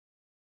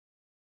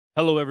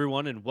Hello,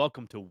 everyone, and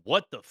welcome to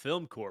What the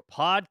Film Core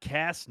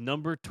podcast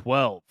number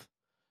 12.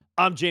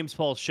 I'm James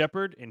Paul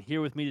Shepard, and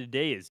here with me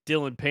today is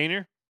Dylan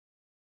Painter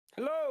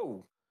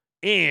Hello.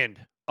 and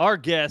our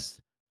guest,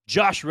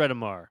 Josh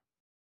Redemar.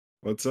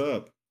 What's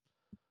up?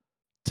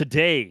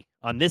 Today,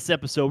 on this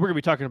episode, we're going to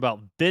be talking about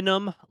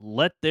Venom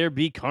Let There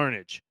Be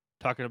Carnage,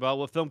 talking about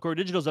what Film Core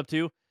Digital's up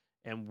to,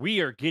 and we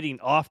are getting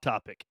off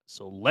topic.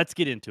 So let's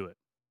get into it.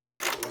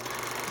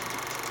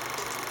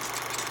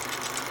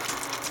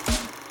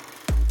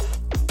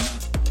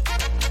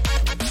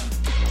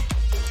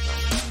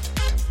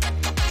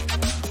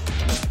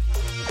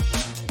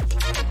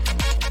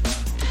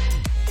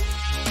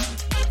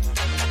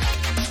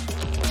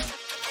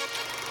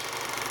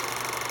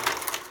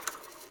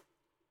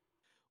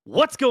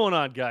 What's going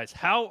on, guys?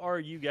 How are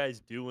you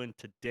guys doing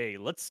today?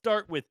 Let's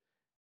start with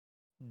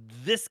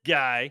this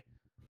guy,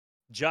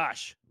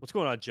 Josh. What's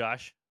going on,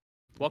 Josh?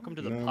 Welcome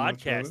to the Not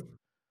much, podcast. brother.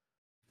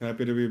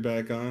 Happy to be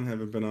back on.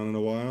 Haven't been on in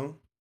a while.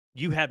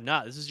 You have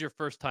not. This is your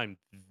first time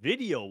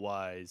video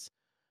wise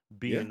Yeah,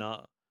 being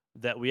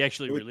that we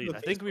actually we did released. a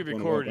I think we Facebook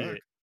one a while recorded back.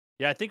 it.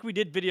 Yeah, I think we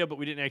did video, but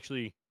we didn't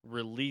actually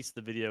release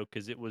the video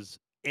because it was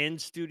in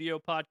studio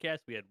podcast.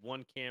 We had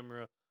one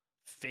camera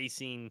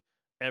facing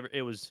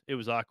it was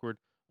awkward.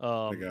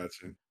 I Um, got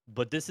you.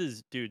 but this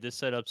is dude, this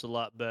setup's a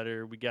lot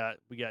better. We got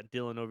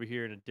Dylan over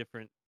here in a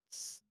different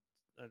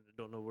I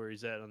don't know where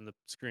he's at on the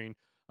screen.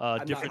 I'm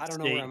not. I Different don't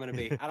know where I'm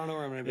state. gonna be. I don't know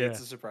where I'm gonna be. Yeah.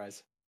 It's a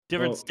surprise.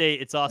 Different Well, state.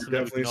 It's you're awesome that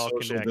we definitely can all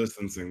social connect.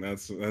 distancing.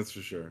 That's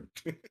for sure.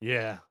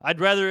 Yeah, I'd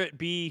rather it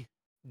be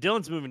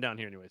Dylan's moving down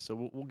here anyway,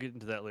 so we'll get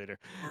into that later.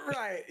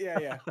 Right.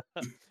 Yeah.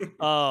 Yeah.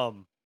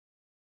 Um,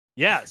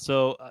 yeah.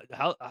 So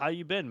how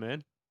you been,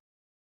 man?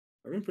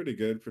 I've been pretty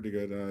good, pretty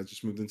good.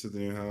 Just moved into the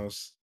new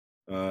house.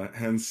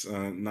 Hence,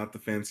 not the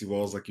fancy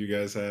walls like you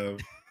guys have,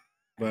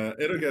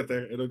 but it'll get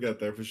there. It'll get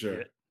there for Yeah,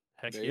 sure.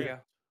 heck There you yeah.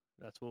 go,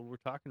 That's what we're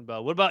talking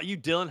about. What about you,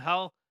 Dylan?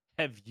 How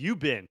have you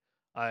been?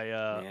 I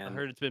man.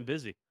 heard it's been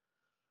busy.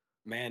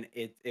 Man,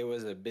 it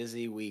was a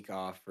busy week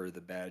off for the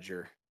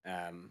Badger.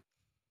 Um,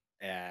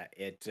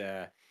 it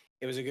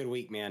it was a good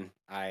week, man.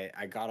 I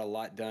got a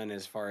lot done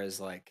as far as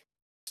like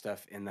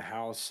stuff in the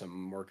house.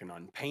 I'm working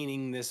on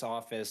painting this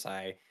office.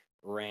 I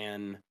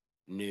ran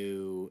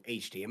new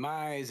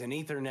HDMI's and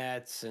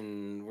Ethernets,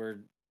 and we're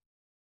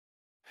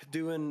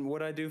doing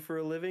what I do for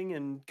a living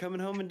and coming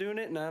home and doing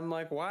it. And I'm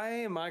like, why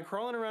am I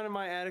crawling around in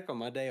my attic on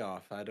my day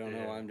off? I don't know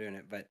why Yeah. I'm doing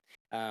it, but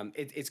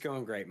it's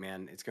going great,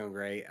 man. It's going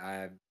great.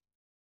 I've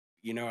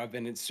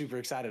been super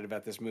excited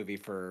about this movie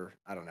for,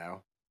 I don't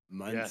know,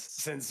 months Yes.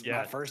 since my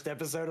Yeah. first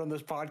episode on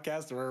this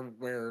podcast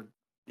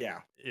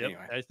yeah. Yep.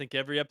 Anyway, I think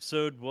every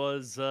episode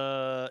was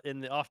in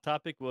the off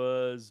topic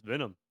was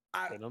Venom.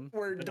 I, Venom.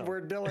 where, Venom.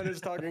 where Dylan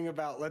is talking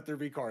about Let There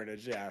Be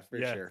Carnage. Yeah, for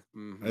Yeah. sure. I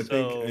Hmm. think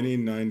So any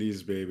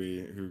 '90s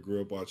baby who grew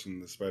up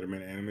watching the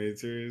Spider-Man animated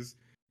series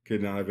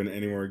could not have been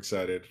any more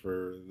excited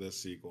for this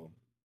sequel.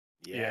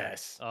 yeah.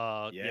 Yes.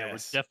 Yeah, we're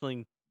Yes.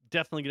 definitely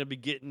gonna be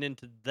getting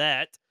into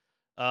that.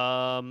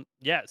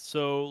 Yeah,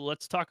 so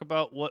let's talk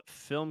about what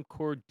Film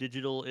Core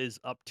Digital is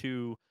up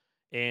to,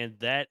 and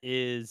that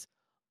is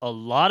a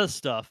lot of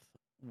stuff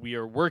we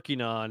are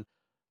working on,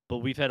 but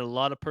we've had a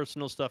lot of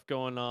personal stuff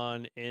going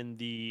on in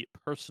the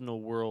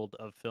personal world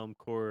of Film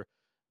Core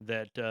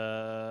that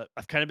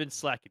I've kind of been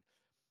slacking.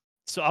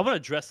 So I want to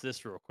address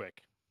this real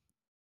quick.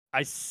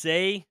 I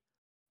say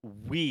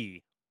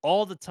we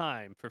all the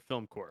time for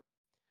Film Core.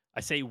 I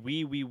say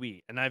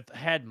we, and I've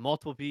had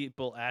multiple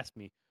people ask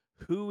me,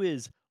 who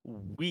is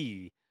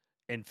we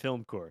in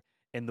Film Core?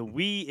 And the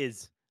we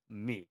is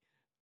me.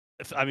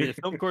 I mean, the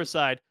Film Core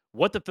side,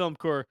 what the Film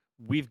Core,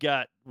 we've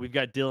got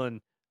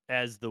Dylan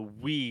as the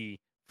we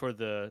for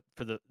the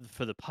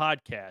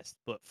podcast,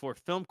 but for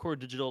Film Core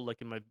Digital, like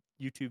in my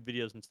YouTube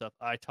videos and stuff,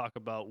 I talk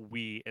about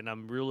we, and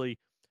I'm really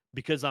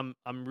because I'm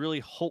really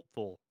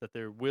hopeful that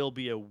there will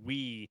be a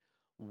we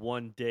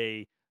one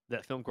day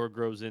that Film Core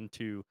grows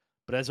into.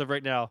 But as of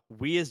right now,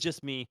 we is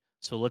just me.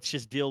 So let's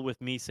just deal with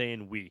me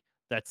saying we.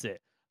 That's it.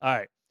 All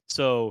right.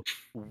 So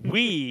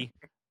we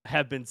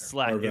have been Our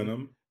slacking.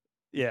 Venom.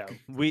 Yeah,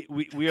 we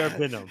are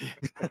Venom.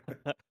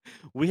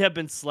 We have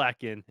been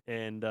slacking,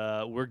 and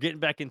we're getting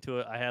back into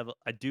it.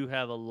 I do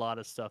have a lot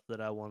of stuff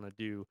that I want to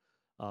do,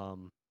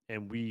 and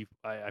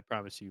I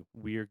promise you,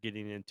 we are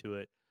getting into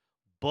it.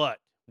 But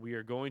we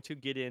are going to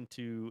get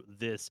into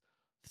this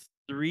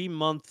 3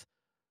 month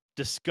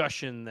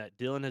discussion that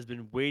Dylan has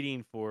been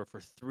waiting for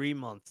 3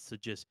 months to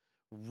just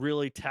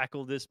really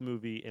tackle this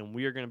movie, and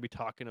we are going to be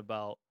talking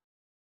about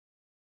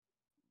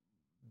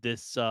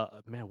this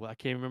man, well, I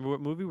can't remember what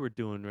movie we're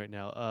doing right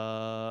now.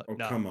 Oh,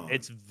 No, come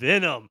it's on.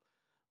 Venom.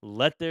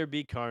 Let There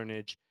Be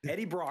Carnage.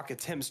 Eddie Brock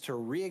attempts to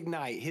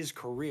reignite his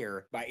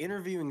career by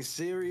interviewing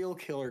serial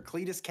killer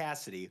Cletus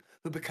Cassidy,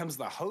 who becomes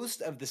the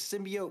host of the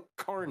symbiote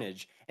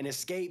Carnage and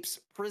escapes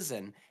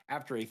prison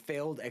after a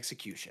failed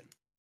execution.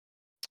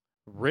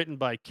 Written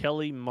by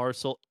Kelly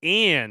Marcel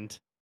and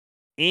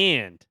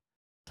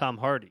Tom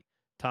Hardy.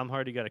 Tom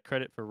Hardy got a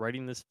credit for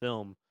writing this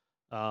film.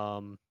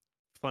 Um,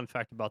 Fun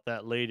fact about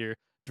that later.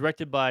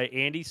 Directed by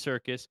Andy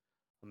Serkis.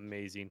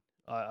 Amazing.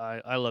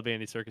 I love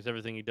Andy Serkis,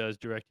 everything he does,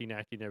 directing,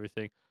 acting,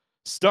 everything.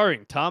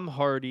 Starring Tom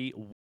Hardy,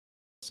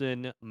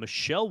 Wilson,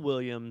 Michelle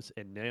Williams,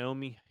 and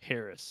Naomi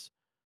Harris.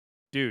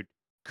 Dude,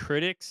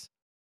 critics,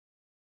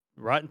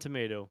 Rotten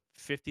Tomato,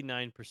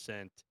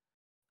 59%.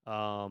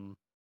 Um,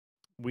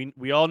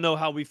 we all know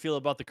how we feel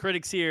about the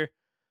critics here,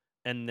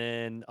 and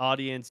then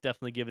audience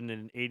definitely giving it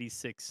an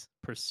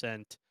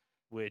 86%,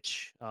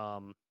 which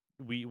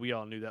we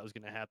all knew that was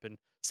going to happen.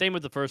 Same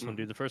with the first one, Mhm.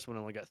 dude. The first one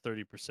only got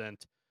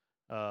 30%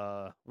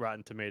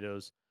 Rotten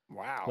Tomatoes.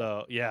 Wow.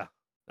 So yeah,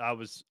 I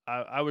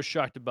was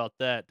shocked about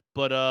that.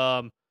 But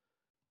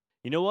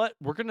you know what?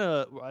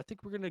 I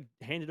think we're gonna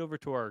hand it over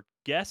to our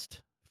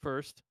guest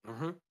first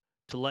Hmm.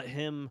 to let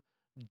him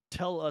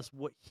tell us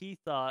what he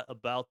thought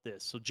about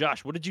this. So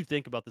Josh, what did you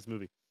think about this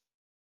movie?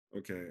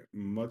 Okay,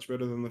 much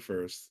better than the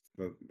first.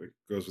 That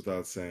goes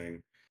without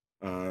saying.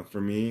 For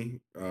me,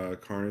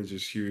 Carnage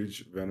is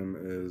huge. Venom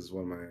is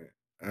one of my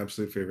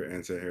absolute favorite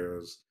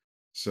anti-heroes.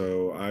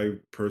 So I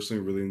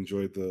personally really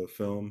enjoyed the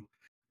film.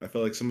 I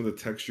felt like some of the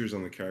textures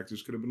on the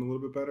characters could have been a little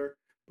bit better,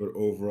 but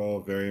overall,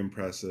 very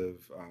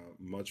impressive.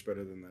 Much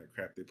better than that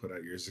crap they put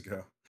out years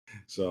ago.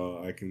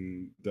 So I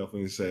can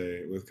definitely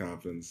say with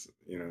confidence,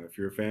 if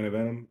you're a fan of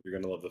Venom, you're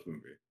gonna love this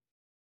movie.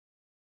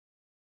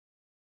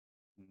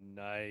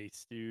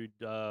 Nice, dude.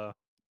 So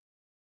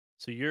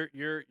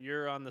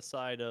you're on the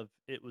side of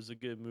it was a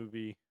good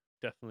movie.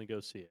 Definitely go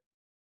see it.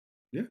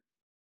 Yeah.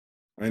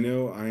 I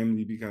know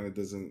IMDb kind of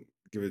doesn't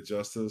give it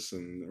justice,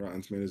 and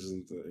Rotten Tomatoes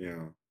isn't,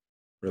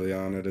 really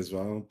on it as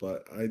well.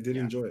 But I did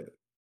Yeah. enjoy it.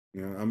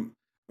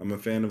 I'm a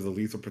fan of the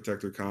Lethal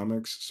Protector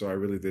comics, so I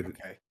really did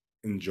Okay.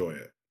 enjoy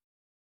it.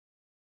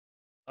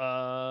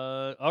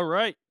 All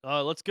right.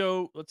 Let's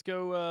go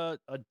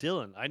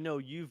Dylan. I know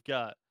you've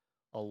got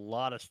a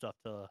lot of stuff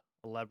to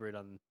elaborate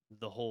on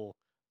the whole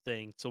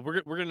thing. So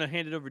we're going to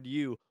hand it over to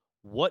you.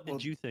 What did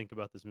Well, you think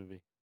about this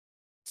movie?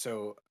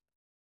 so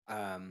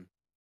um,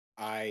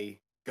 I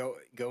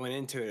going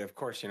into it. Of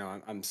course,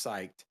 I'm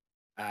psyched.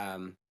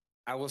 Um,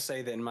 I will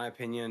say that in my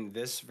opinion,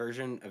 this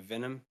version of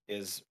Venom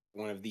is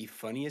one of the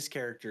funniest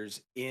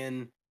characters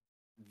in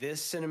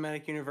this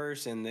cinematic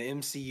universe and the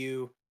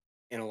MCU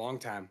in a long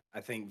time.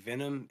 I think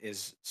Venom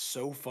is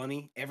so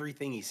funny.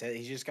 Everything he said,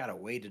 he's just got a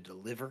way to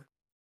deliver.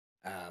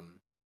 Um,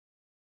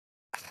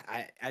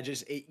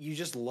 you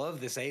just love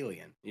this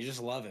alien. You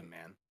just love him,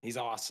 man. He's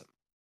awesome.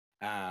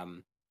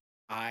 Um,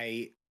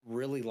 I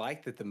really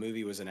liked that the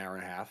movie was an hour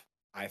and a half.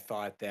 I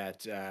thought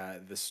that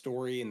the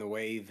story and the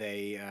way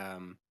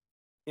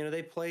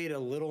they played a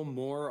little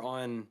more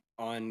on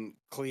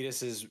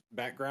Cletus's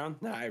background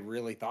than I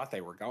really thought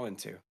they were going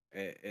to,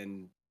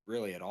 and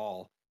really at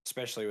all,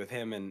 especially with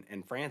him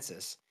and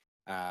Francis.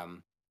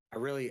 Um, I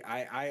really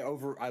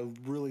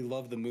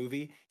love the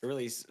movie. It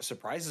really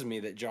surprises me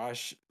that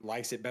Josh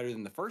likes it better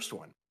than the first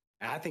one,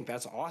 and I think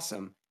that's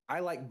awesome. I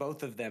like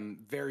both of them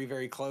very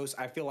very close.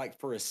 I feel like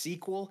for a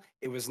sequel,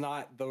 it was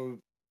not the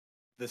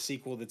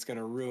sequel that's going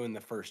to ruin the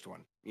first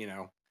one.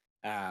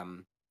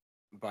 Um,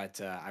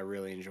 but I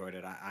really enjoyed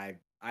it. I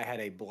had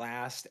a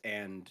blast,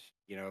 and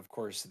of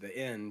course, the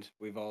end.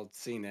 We've all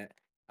seen it.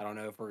 I don't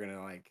know if we're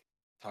gonna like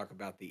talk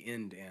about the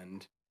end,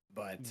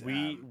 but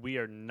We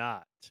are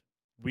not.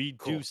 We do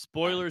cool.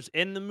 spoilers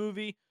in the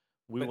movie.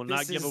 We will But not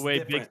this give is away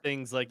big different.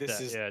 things like This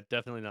that. is Yeah,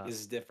 definitely not. this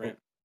is Well, different.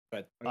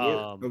 But I will.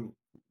 Um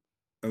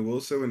I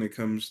will say when it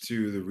comes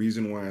to the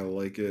reason why I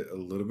like it a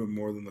little bit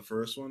more than the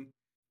first one,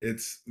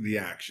 it's the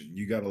action.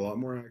 You got a lot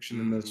more action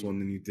in this mhm, one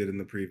than you did in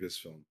the previous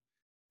film.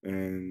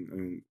 And I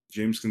mean,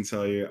 James can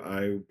tell you,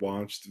 I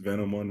watched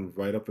Venom 1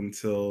 right up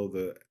until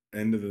the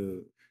end of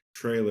the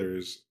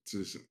trailers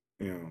you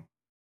know,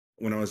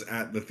 when I was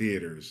at the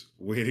theaters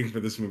waiting for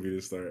this movie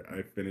to start.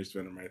 I finished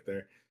Venom right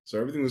there. So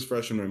everything was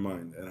fresh in my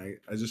mind. And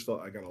I just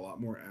felt I got a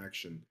lot more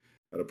action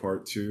out of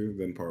part two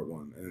than part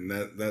one. And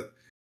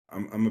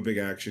I'm a big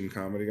action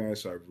comedy guy,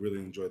 so I really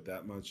enjoyed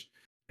that much.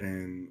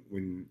 And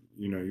when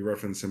you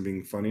reference him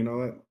being funny and all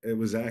that, it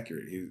was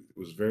accurate. He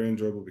was very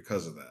enjoyable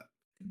because of that.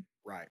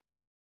 right.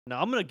 Now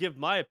I'm going to give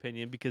my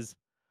opinion because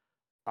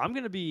I'm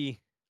going to be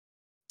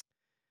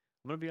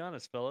I'm going to be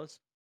honest, fellas.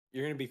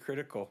 You're gonna be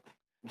critical.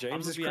 I'm James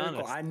going to is be critical.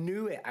 honest. I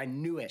knew it. I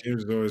knew it.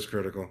 James is always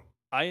critical.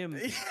 I am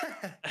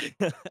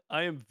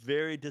I am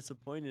very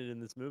disappointed in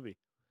this movie.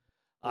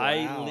 I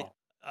le- Wow.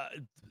 uh,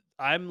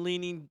 I'm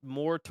leaning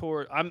more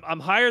toward I'm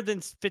higher than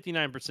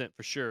 59%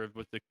 for sure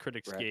what the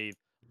critics Right. gave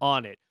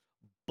on it.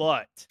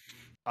 But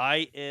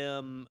I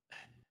am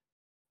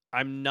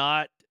I'm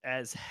not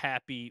as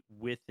happy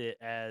with it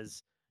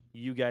as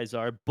you guys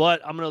are.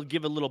 But I'm gonna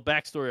give a little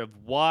backstory of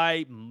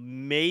why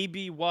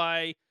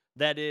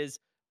that is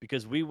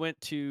because we went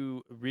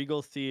to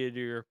Regal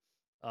Theater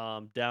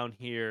down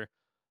here.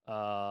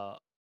 Uh,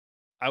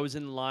 I was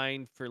in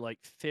line for like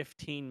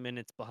 15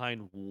 minutes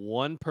behind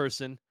one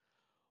person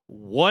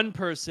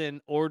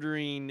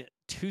ordering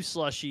two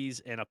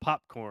slushies and a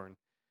popcorn,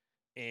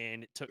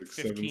 and it took Like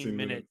 15 17 minutes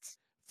minutes.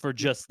 for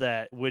just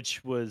that,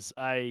 which was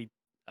I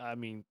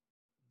mean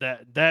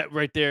that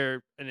right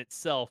there in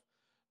itself.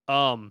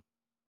 Um,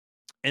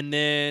 and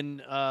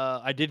then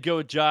I did go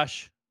with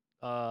Josh.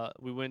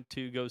 We went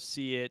to go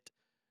see it,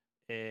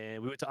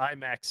 and we went to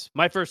IMAX.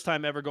 My first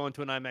time ever going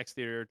to an IMAX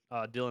theater.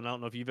 Dylan, I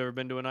don't know if you've ever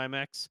been to an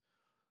IMAX.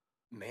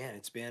 Man,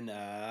 it's been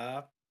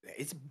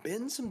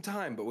some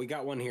time, but we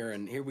got one here,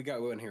 and here we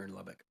got one here in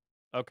Lubbock.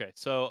 Okay,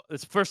 so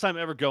it's the first time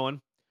ever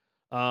going.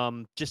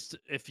 Just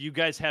if you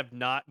guys have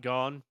not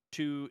gone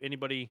to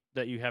anybody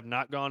that you have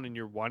not gone and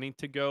you're wanting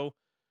to go,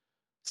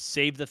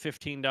 save the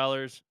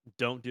 $15.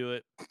 Don't do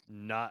it.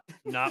 Not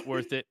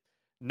worth it.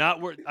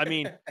 Not worth. I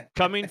mean,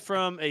 coming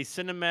from a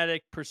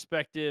cinematic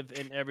perspective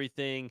and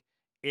everything,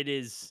 it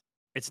is.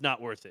 It's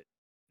not worth it.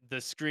 The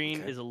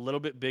screen Okay. is a little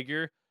bit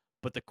bigger,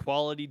 but the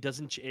quality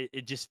doesn't.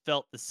 It just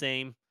felt the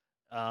same.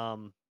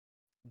 Um,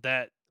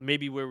 that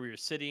maybe where we were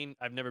sitting,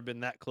 I've never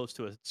been that close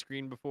to a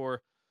screen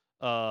before.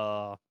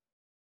 Uh,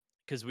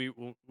 because we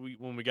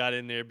when we got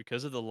in there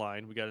because of the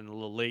line, we got in a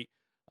little late.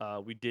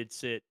 We did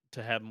sit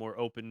to have more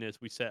openness.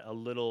 We sat a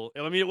little.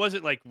 I mean, it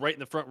wasn't like right in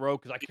the front row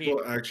because I can't.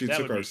 People actually That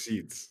took would our be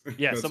seats.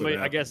 yeah. That's what Somebody, I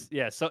happened. guess,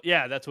 yeah. So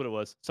yeah, that's what it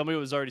was. Somebody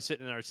was already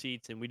sitting in our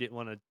seats, and we didn't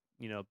want to,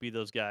 be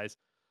those guys.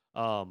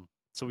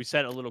 So we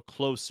sat a little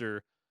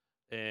closer,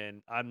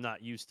 and I'm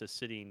not used to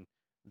sitting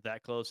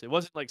that close. It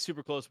wasn't like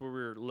super close where we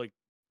were like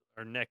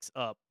our necks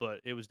up, but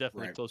it was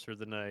definitely Right. closer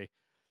than I.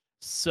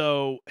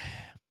 So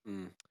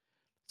Mm.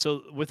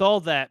 so with all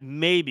that,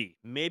 maybe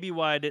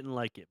why I didn't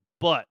like it,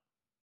 but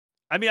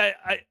I mean,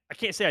 I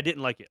can't say I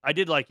didn't like it. I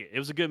did like it. It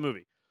was a good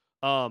movie.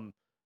 Um,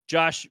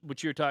 Josh,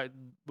 what you were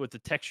talking with the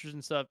textures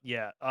and stuff,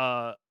 yeah.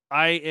 I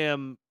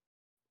am.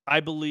 I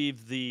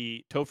believe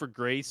the Topher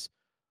Grace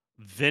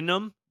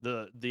Venom,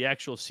 the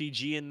actual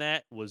CG in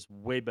that was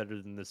way better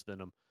than this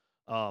Venom.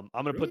 I'm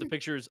gonna put the Really?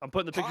 pictures. I'm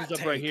putting the pictures Hot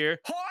up right take. here.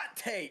 Hot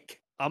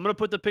take. I'm gonna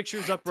put the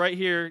pictures up Hot. right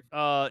here.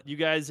 You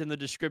guys in the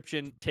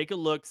description, take a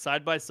look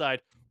side by side.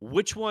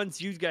 Which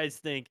ones you guys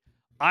think?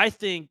 I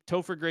think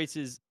Topher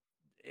Grace's.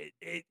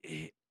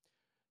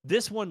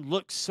 This one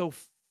looks so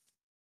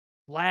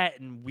flat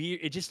and weird.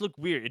 It just looked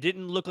weird. It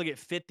didn't look like it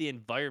fit the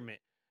environment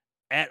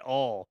at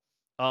all.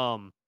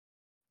 Um,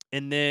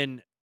 and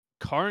then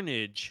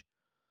Carnage.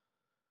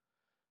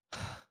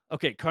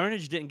 Okay,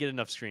 Carnage didn't get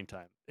enough screen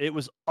time. It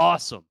was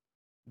awesome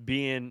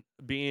being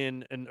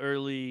an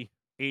early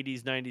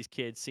 80s 90s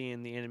kid,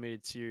 seeing the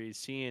animated series,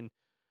 seeing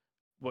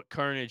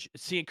Carnage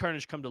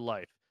come to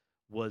life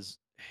was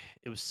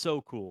it was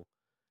so cool.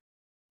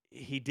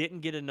 He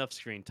didn't get enough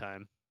screen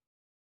time.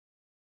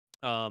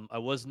 I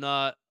was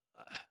not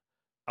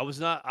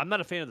I'm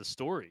not a fan of the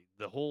story.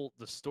 The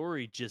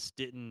story just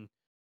didn't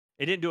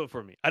do it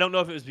for me. I don't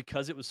know if it was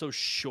because it was so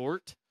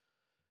short.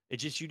 It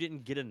just you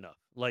didn't get enough.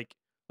 Like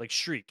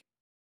Shriek.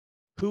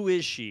 Who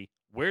is she?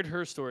 Where'd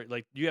her story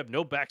like you have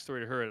no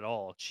backstory to her at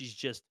all. She's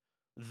just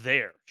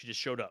there. She just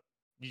showed up.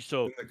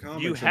 So In the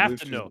you comics, I have believe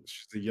to she's know.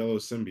 she's a yellow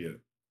symbiote.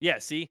 Yeah,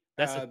 see?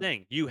 That's the Uh,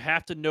 thing. You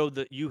have to know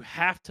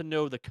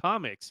the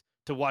comics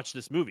to watch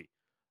this movie.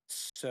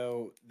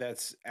 so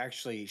that's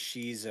actually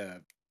she's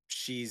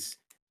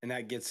and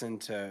that gets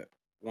into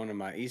one of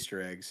my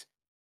Easter eggs.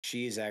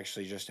 She is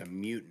actually just a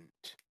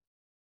mutant.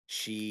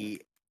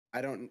 She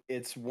I don't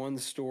it's one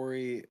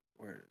story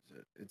where is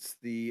it? It's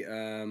the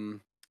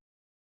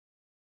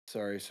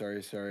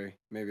sorry.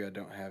 Maybe I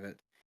don't have it.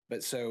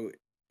 But so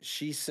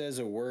she says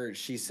a word.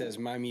 She says,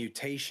 "My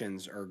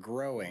mutations are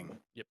growing."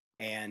 Yep.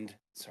 And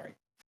sorry,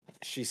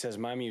 she says,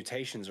 "My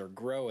mutations are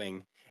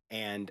growing."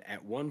 And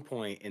at one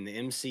point in the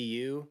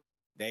MCU,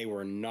 they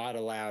were not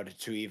allowed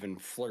to even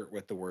flirt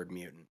with the word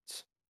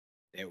mutants.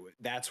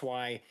 That's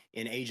why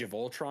in Age of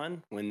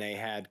Ultron, when they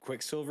had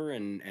Quicksilver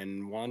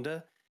and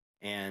Wanda,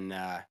 and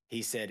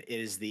he said, "It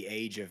is the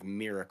age of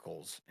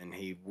miracles," and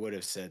he would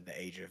have said the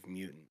age of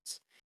mutants,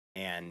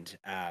 and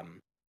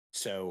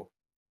so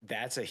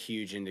that's a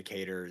huge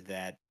indicator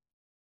that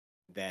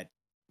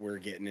we're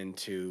getting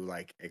into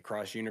like a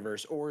cross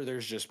universe, or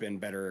there's just been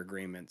better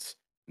agreements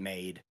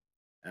made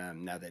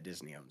now that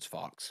Disney owns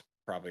Fox,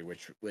 probably,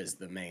 which was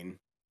the main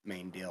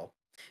deal.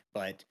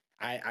 But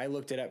I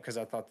looked it up because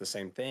I thought the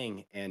same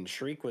thing. And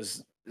Shriek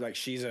was like,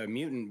 she's a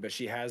mutant, but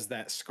she has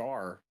that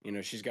scar. You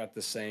know, she's got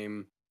the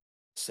same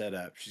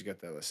setup. She's got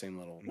the same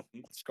little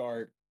Mhm.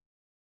 scar.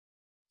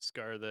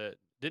 Scar that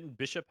didn't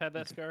Bishop have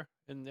that scar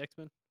in the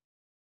X-Men?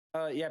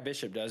 Yeah,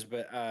 Bishop does,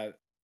 but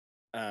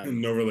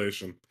No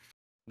relation.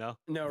 No?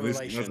 no At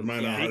least not to relation. my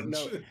Yeah, See?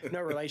 knowledge.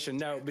 no relation.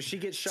 No, but she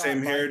gets Same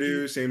shot by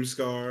hairdo, same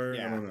scar. I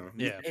yeah. don't know.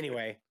 Yeah.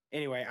 Anyway,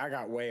 I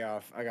got way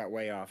off.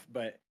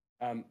 But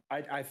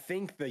I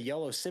think the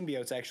yellow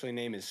symbiote's actually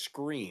name is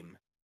Scream,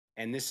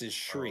 and this is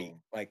Shriek.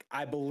 Oh, Like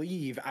I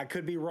believe I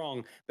could be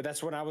wrong, but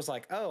that's when I was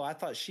like, oh, I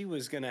thought she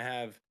was gonna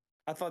have.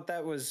 I thought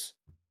that was,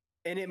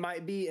 and it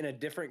might be in a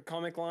different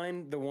comic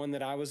line, the one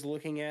that I was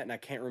looking at, and I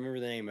can't remember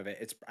the name of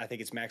it. I think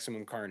it's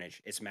Maximum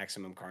Carnage. It's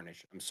Maximum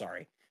Carnage. I'm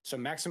sorry. So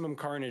Maximum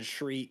Carnage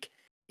Shriek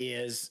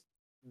is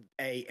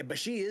but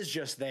she is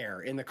just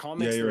there in the yeah,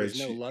 comics. you're There right. was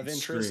no love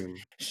interest.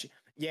 Scream.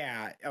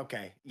 Yeah,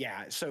 okay,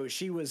 yeah. So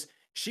she was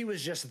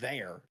just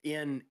there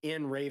in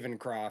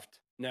Ravencroft.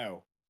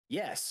 No,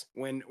 yes,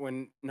 when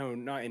no,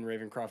 not in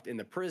Ravencroft, in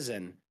the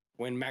prison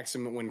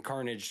when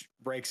Carnage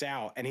breaks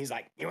out and he's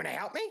like, "You want to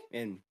help me?"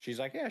 And she's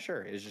like, "Yeah,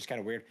 sure." It's just kind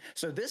of weird.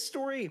 So this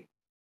story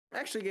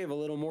actually gave a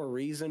little more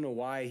reason to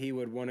why he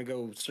would want to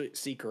go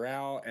seek her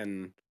out,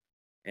 and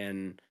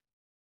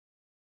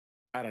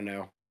I don't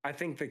know. I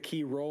think the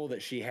key role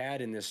that she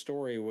had in this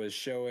story was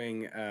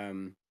showing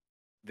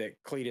that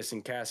Cletus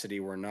and Cassidy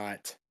were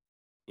not,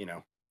 you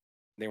know,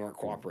 they weren't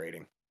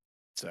cooperating.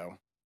 So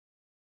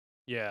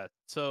Yeah.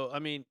 So I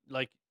mean,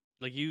 like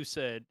you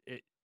said,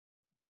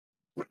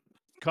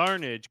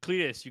 Carnage,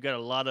 Cletus, you got a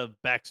lot of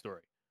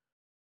backstory.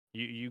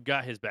 You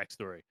got his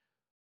backstory,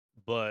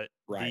 but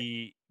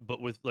right.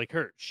 with like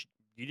her,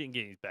 you didn't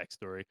get his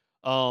backstory.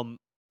 Um,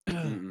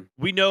 Mm-mm.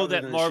 we know Other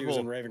that than she was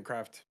in Marvel,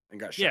 Ravencroft and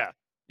got yeah, shot.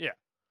 yeah,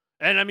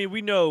 and I mean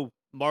we know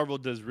Marvel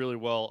does really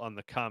well on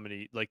the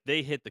comedy. Like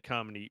they hit the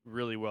comedy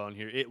really well in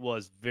here. It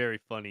was very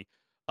funny.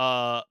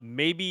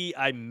 Maybe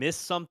I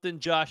missed something,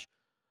 Josh,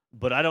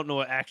 but I don't know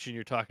what action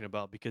you're talking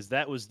about because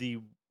that was the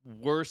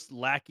worst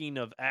lacking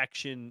of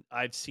action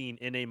I've seen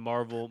in a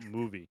Marvel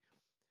movie.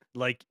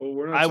 Like Well,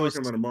 we're not I was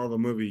talking about a Marvel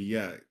movie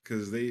yet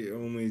because they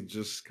only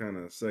just kind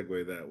of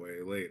segue that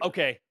way later.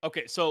 okay,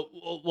 okay. So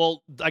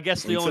well, I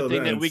guess the only Until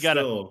thing then, that we it's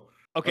gotta still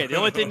okay, the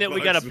only thing a that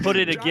we gotta box put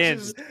it movie. Josh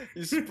is against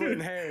he's splitting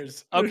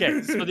hairs.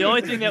 okay, so the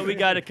only thing that we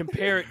gotta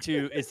compare it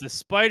to is the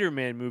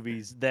Spider-Man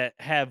movies that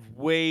have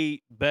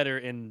way better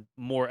and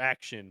more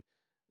action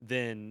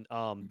than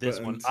But this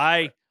one.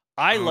 I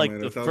oh like man,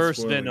 the without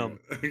first spoiling Venom.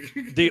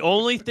 The it.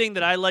 only thing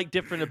that I like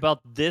different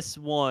about this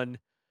one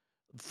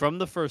from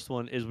the first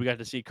one is we got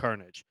to see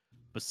Carnage.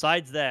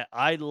 Besides that,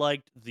 I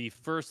liked the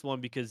first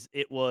one because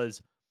it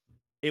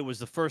was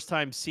the first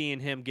time seeing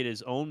him get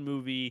his own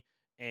movie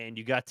and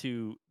you got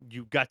to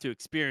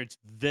experience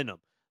Venom.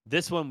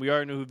 This one we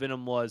already knew who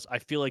Venom was. I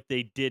feel like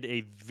they did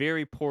a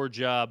very poor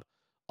job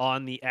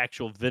on the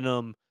actual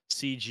Venom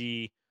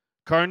CG.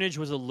 Carnage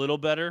was a little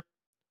better.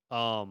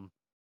 Um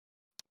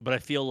but I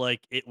feel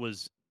like it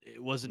wasn't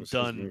It's his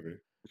done movie.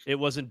 it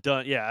wasn't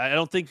done. Yeah, I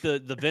don't think the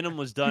Venom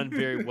was done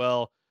very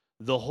well.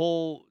 The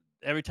whole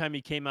every time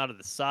he came out of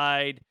the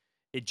side,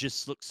 it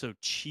just looked so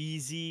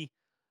cheesy.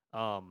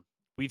 Um,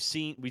 we've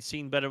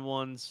seen better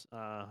ones.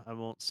 I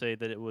won't say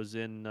that it was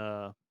in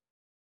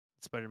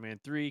Spider-Man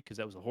 3 because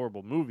that was a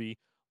horrible movie,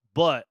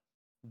 but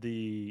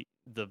the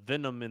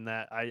Venom in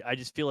that I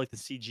just feel like the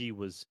CG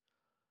was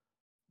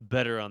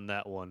better on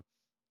that one.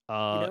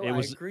 It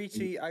was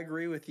I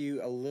agree with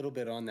you a little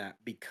bit on that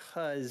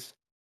because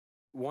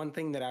one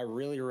thing that I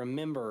really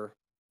remember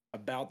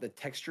about the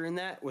texture in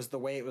that was the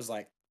way it was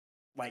like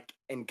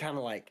and kind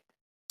of like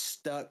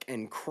stuck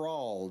and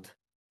crawled.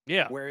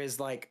 yeah Whereas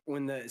like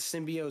when the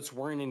symbiotes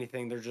weren't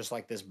anything, they're just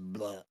like this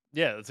blah,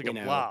 yeah it's like a you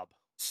know. blob.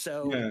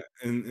 So Yeah,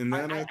 and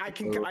that I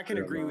can forgot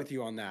agree about. with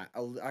you on that.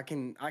 I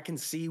can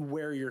see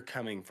where you're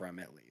coming from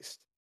at least.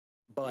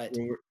 But If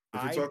we're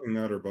I talking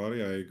outer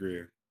body, I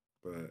agree,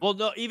 but Well,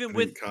 no, I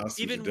think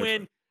costumes are even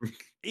when different.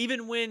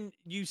 even when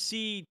you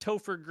see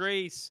Topher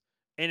Grace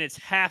and it's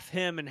half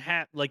him and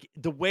half like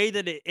the way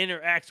that it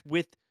interacts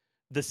with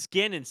the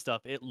skin and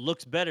stuff, it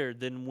looks better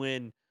than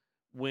when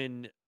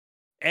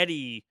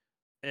Eddie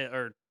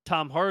or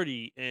Tom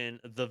Hardy and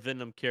the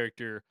Venom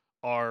character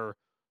are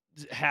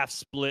half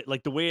split.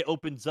 Like the way it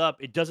opens up,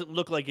 it doesn't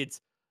look like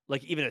it's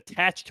like even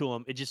attached to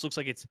him. It just looks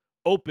like it's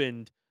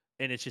opened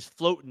and it's just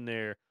floating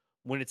there.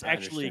 When it's I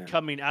actually understand.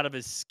 coming out of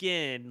his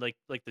skin,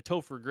 like the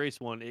Topher Grace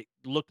one, it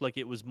looked like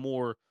it was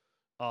more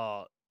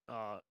uh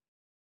uh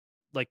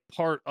like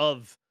part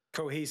of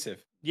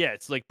Cohesive. yeah,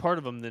 it's like part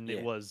of him than it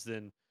Yeah. was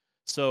then.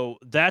 So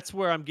that's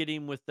where I'm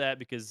getting with that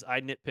because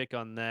I nitpick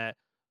on that.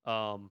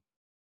 Um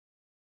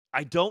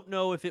I don't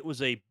know if it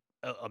was a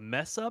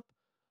mess up,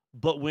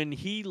 but when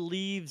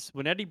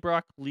Eddie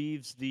Brock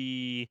leaves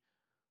the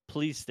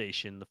police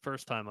station the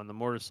first time on the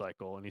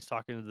motorcycle and he's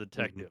talking to the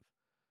Mhm. detective,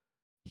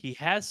 he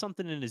has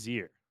something in his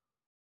ear.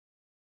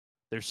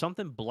 There's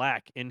something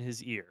black in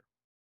his ear.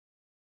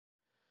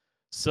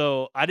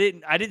 So I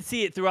didn't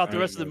see it throughout I the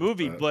rest didn't of the notice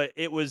movie, that. but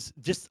it was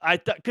just I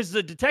thought because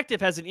the detective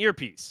has an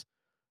earpiece,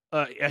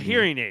 a Mhm.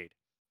 hearing aid.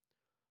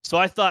 So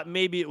I thought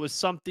maybe it was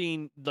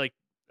something like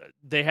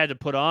they had to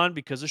put on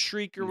because of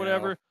Shriek or No,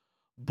 whatever.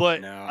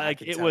 But no, I like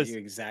can it tell you was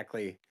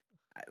exactly.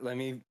 Let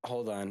me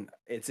hold on.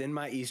 It's in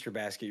my Easter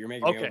basket. You're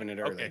making me okay, open it okay,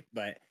 early,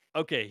 but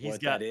okay. He's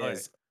what got that all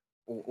right.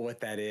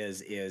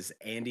 is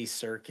Andy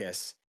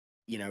Serkis,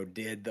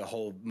 did the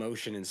whole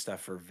motion and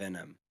stuff for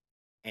Venom.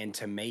 And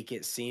to make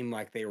it seem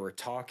like they were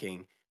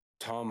talking,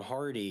 Tom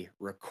Hardy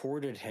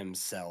recorded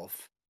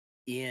himself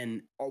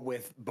in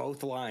with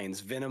both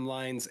lines, Venom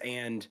lines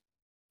and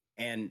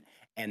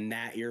and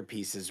that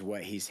earpiece is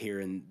what he's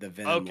hearing the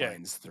Venom Okay.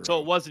 lines So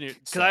it through. wasn't it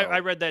because I So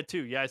read that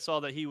too. Yeah, I saw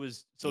that he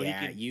was so he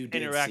yeah, could you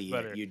did interact see it.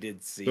 better. You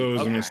did So see, it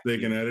was a Okay. yeah,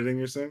 mistake in you editing,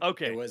 you're saying? it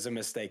Okay. was a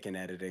mistake in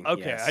editing.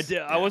 Okay. I Yes. did.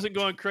 I Yeah. wasn't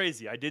going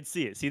crazy. I did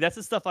see it. See, that's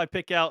the stuff I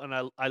pick out and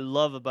I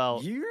love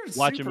about You're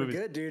watching super movies.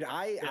 good, dude.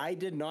 I Yeah. I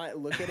did not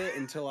look at it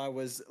until I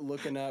was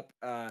looking up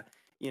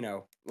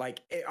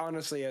like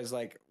honestly I was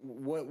like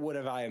what would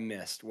have I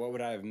missed? What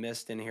would I have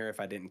missed in here if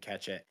I didn't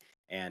catch it?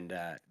 and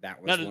that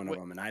Now, was one of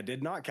them. And I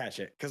did not catch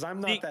it because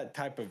I'm not see, that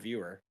type of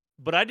viewer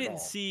but I at didn't all.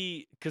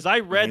 see because I I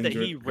read that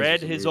enjoyed he it because it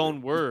read was a his movie.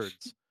 own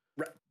words,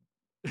 Right.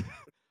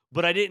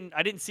 but I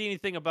didn't see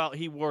anything about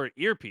he wore an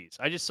earpiece.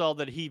 I just saw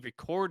that he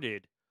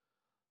recorded.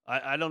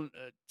 I don't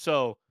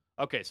so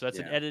okay, so that's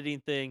an Yeah.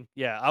 editing thing.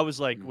 Yeah, I was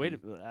like, wait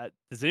Hmm. a minute,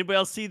 does anybody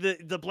else see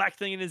the black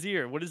thing in his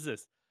ear? What is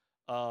this?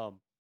 Um,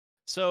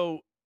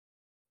 so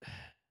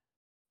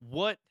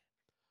what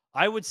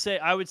I would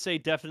say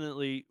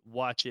definitely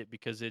watch it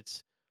because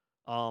it's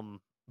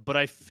but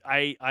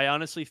I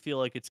honestly feel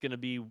like it's gonna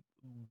be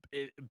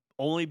it,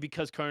 only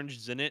because Carnage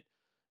is in it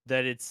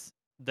that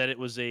it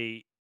was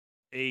a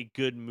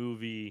good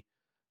movie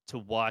to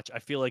watch. I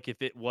feel like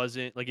if it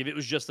wasn't like if it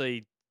was just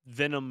a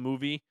Venom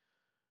movie,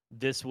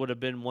 this would have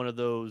been one of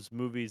those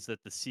movies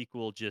that the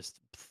sequel just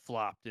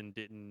flopped and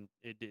didn't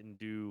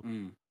do.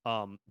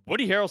 Mm.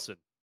 Woody Harrelson,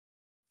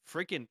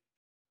 freaking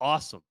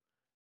awesome,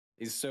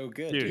 He's so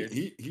good, He dude. dude.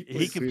 he he He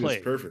plays can Cletus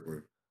play.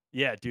 perfectly.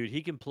 Yeah, dude,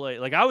 he can play.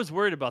 Like I was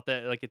worried about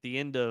that. Like at the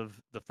end of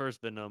the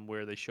first Venom,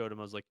 where they showed him,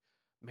 I was like,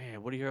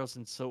 man, Woody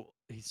Harrelson's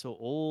he's so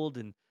old,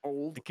 and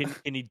Old. can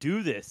he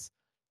do this?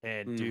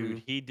 And dude,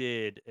 Hmm. he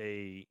did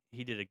a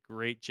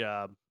great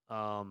job.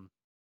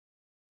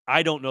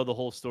 I don't know the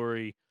whole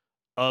story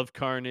of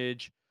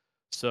Carnage,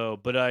 so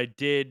but I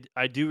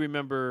do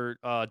remember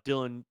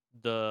Dylan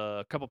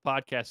a couple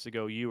podcasts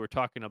ago you were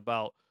talking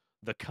about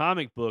the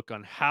comic book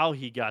on how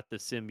he got the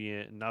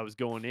symbiote, and I was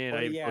going in.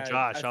 Well, I even told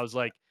yeah, Josh I was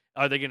like,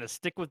 are they gonna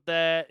stick with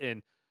that?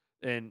 And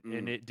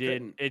it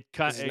did couldn't it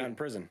because kind he's not in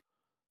prison.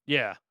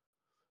 yeah,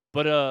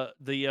 but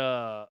the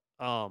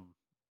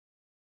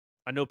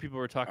I know people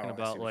were talking Oh, I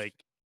see about what like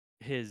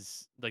you're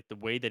his like the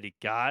way that he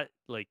got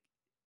like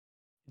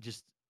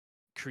just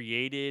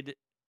created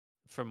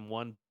from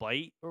one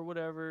bite or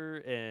whatever,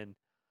 and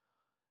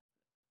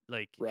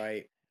like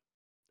right.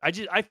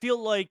 I feel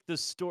like the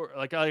story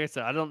like I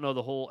said, I don't know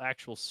the whole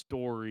actual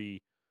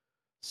story,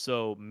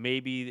 so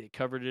maybe they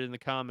covered it in the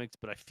comics,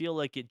 but I feel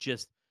like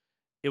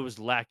it was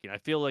lacking. I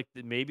feel like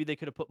that maybe they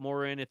could have put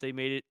more in if they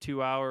made it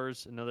 2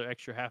 hours, another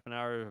extra half an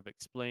hour of Right.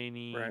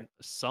 explaining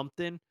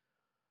something.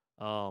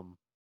 Um,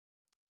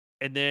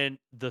 and then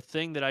the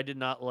thing that I did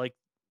not like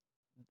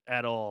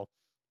at all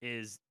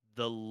is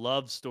the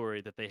love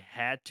story that they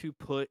had to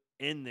put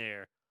in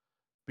there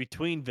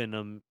between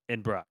Venom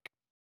and Brock.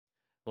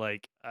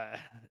 Like,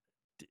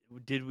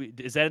 did we?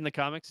 Is that in the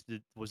comics?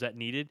 Was that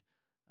needed?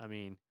 I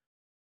mean,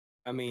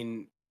 I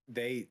mean,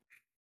 they.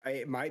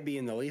 It might be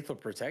in the Lethal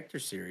Protector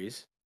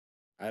series.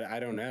 I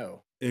don't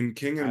know. In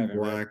King I and haven't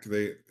read.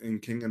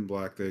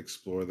 Black, they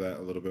explore that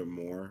a little bit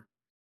more.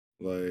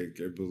 Like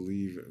I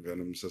believe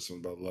Venom says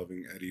something about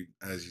loving Eddie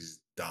as he's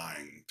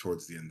dying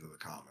towards the end of the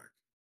comic.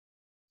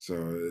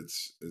 So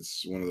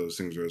it's one of those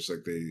things where it's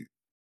like they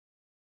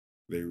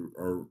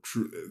are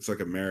true. It's like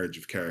a marriage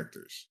of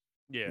characters.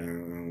 You yeah,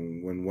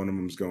 know, when one of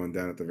them's going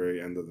down at the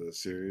very end of the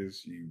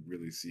series, you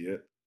really see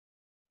it.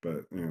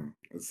 But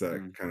it's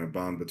that Mm. kind of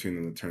bond between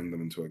them that turned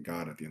them into a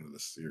god at the end of the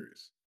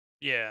series.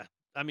 yeah.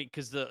 I mean,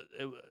 because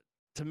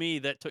to me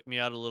that took me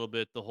out a little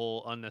bit. The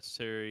whole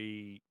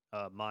unnecessary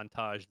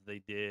montage that they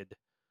did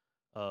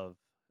of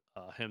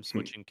him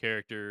switching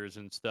characters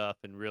and stuff,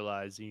 and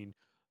realizing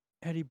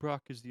Eddie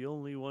Brock is the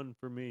only one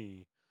for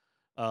me.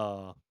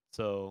 Uh,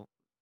 so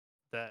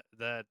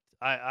that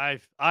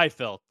I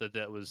felt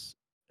that was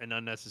an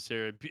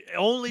unnecessary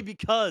only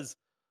because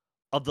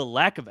of the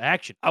lack of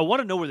action. I want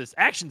to know where this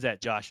action's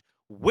at, Josh.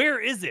 Where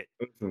is it?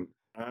 Listen,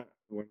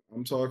 when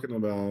I'm talking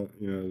about,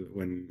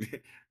 when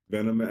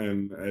Venom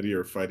and Eddie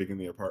are fighting in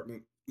the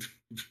apartment,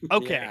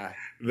 Okay. Yeah.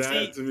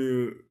 that See,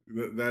 to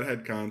me, that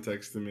had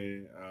context to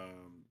me. that's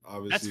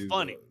Obviously,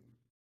 funny.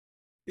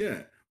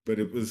 yeah, but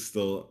it was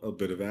still a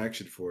bit of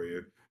action for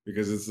you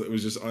because it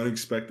was just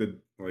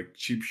unexpected, like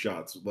cheap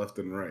shots left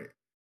and right.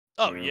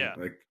 Oh yeah.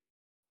 Like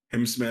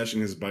him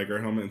smashing his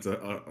biker helmet into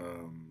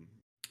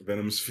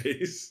Venom's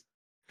face.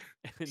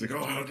 He's And like, it's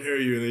 "Oh, just how dare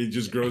you!" And then he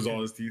just grows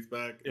all his teeth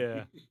back.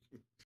 yeah.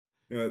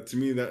 To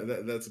me,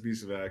 that's a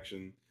piece of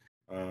action.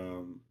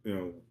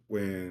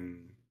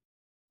 When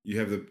you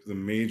have the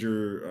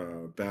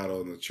major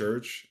battle in the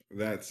church,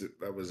 that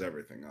was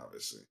everything,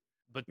 obviously.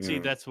 But You see,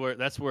 know,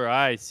 that's where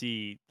I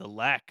see the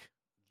lack.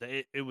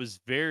 It was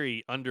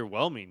very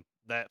underwhelming,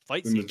 that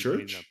fight in the scene between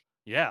them. church,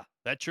 Yeah,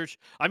 that church.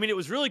 I mean, it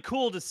was really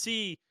cool to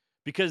see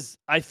because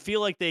I feel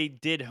like they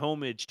did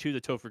homage to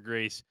the Topher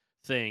Grace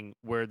thing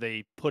where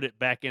they put it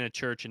back in a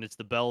church and it's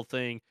the bell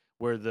thing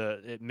where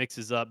the it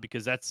mixes up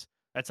because that's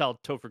how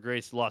Topher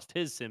Grace lost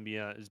his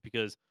symbiote is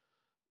because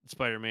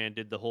Spider-Man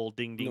did the whole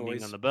ding ding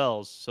ding on Noise. the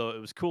bells. So it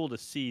was cool to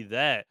see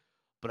that,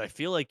 but I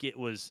feel like it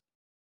was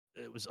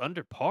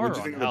under what do par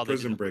you on think of the how they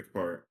did prison it. break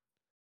part?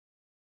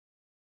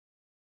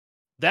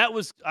 That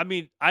was I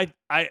mean,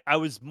 I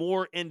was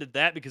more into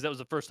that because that was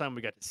the first time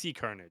we got to see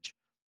Carnage.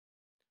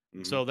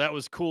 Hmm. So that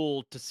was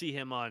cool to see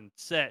him on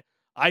set.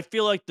 I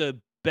feel like the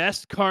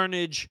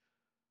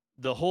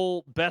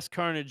whole best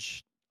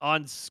Carnage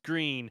on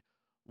screen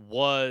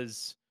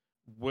was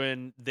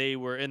when they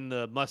were in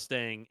the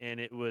Mustang and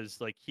it was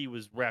like he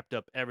was wrapped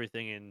up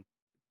everything in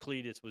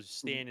Cletus was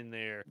standing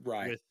there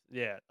Right. with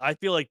I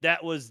feel like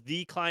that was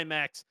the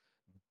climax,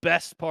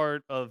 best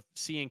part of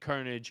seeing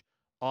Carnage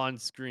on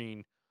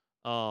screen.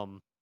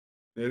 Um,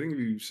 I think if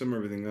you sum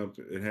everything up,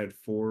 it had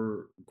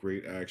four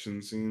great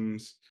action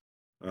scenes.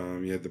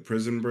 You had the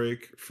prison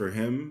break for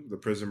him, the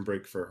prison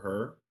break for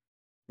her,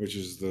 which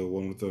is the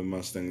one with the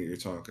Mustang that you're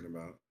talking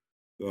about.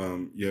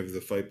 You have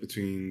the fight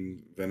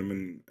between Venom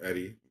and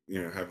Eddie,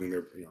 having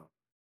their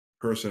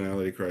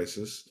personality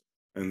crisis,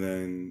 and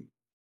then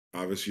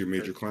obviously your Sure.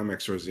 major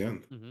climax towards the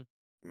end. mhm.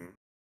 You know?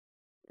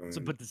 So,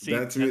 And but to see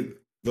that to that, me,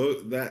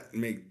 those that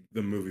make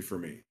the movie for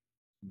me.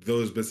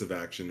 Those bits of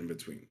action in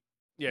between,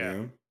 you yeah.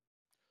 know.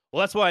 Well,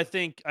 that's why I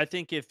think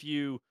if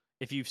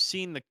you've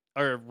seen the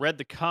or read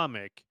the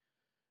comic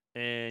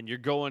and you're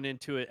going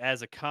into it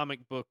as a comic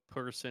book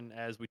person,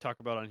 as we talk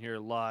about on here a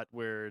lot,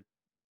 where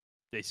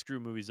they screw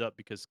movies up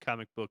because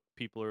comic book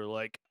people are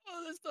like,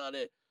 "Oh, that's not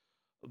it."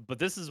 But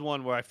this is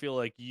one where I feel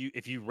like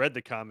if you read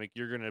the comic,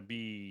 you're gonna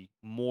be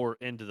more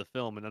into the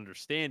film and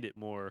understand it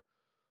more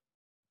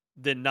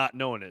than not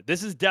knowing it.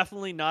 This is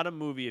definitely not a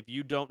movie if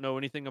you don't know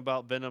anything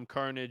about Venom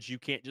Carnage, you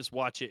can't just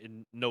watch it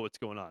and know what's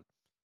going on.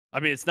 I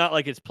mean, it's not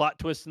like it's plot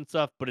twists and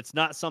stuff, but it's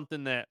not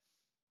something that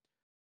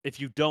if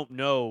you don't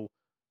know,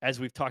 as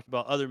we've talked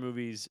about other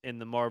movies in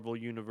the Marvel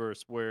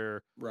universe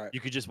where Right. you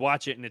could just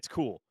watch it and it's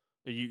cool.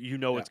 You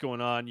know Yeah. what's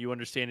going on, you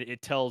understand it.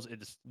 It tells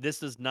it this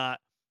does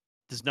not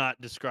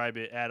describe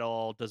it at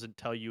all, doesn't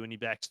tell you any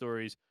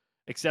backstories,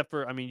 except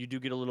for I mean, you do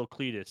get a little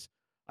Cletus.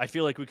 I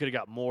feel like we could have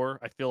got more.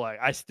 I feel like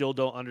I still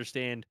don't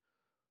understand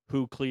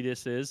who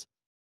Cletus is.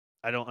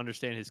 I don't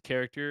understand his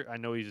character. I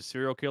know he's a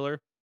serial killer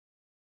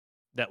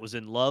that was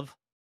in love.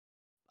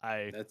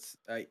 I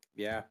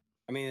Yeah.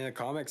 I mean, in the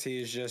comics,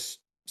 he is just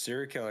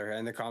serial killer.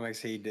 In the comics,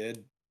 he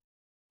did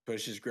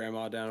push his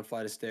grandma down a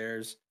flight of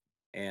stairs,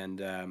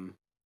 and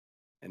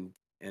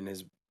and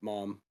his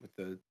mom with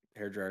the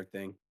hairdryer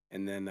thing,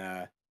 and then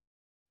I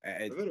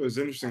I, thought it was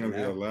I interesting don't how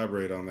they know.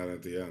 elaborate on that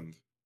at the end.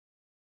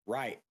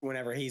 Right.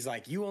 Whenever he's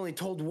like, "You only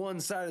told one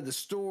side of the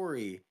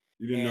story,"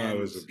 You didn't know I and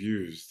was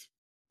abused.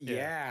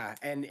 yeah.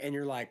 yeah, and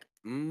you're like,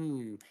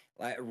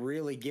 like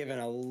really giving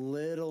a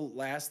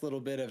last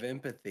little bit of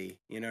empathy.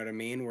 You know what I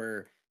mean?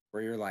 Where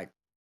you're like,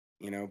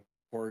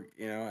 poor,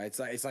 it's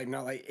like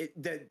not like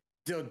it that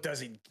still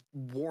doesn't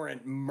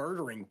warrant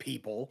murdering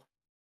people.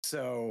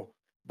 So,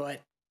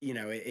 but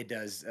it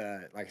does,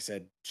 like I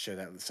said, show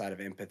that side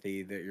of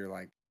empathy that you're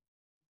like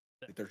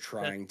That, that they're that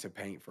trying to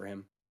paint for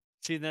him.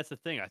 See, and that's the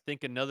thing. I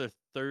think another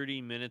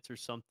 30 minutes or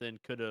something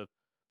could have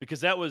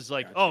because that was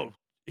like, Gotcha. oh,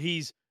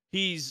 he's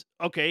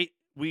okay,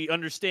 we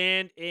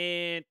understand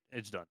and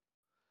it's done.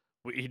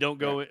 You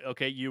don't Right. go,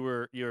 okay,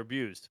 you're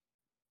abused.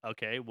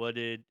 Okay, what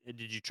did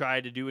you try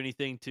to do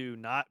anything to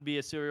not be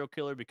a serial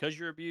killer because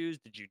you're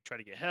abused? Did you try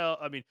to get help?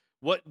 I mean,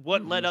 what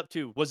Hmm. led up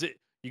to? Was it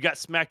you got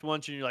smacked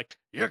once and you're like,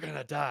 you're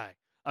gonna die?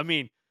 I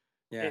mean,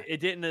 Yeah. it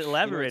didn't You know,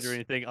 elaborate or it's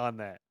anything on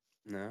that.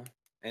 no,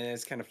 and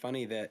it's kind of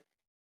funny that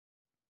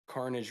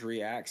Carnage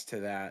reacts to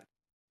that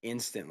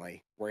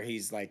instantly, where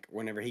he's like,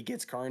 whenever he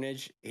gets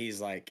Carnage, he's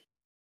like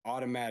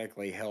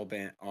automatically hell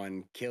bent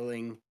on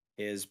killing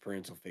his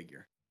parental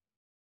figure.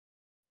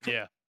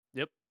 Yeah.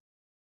 Yep.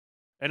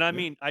 And I Yeah,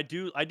 mean, I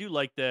do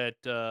like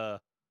that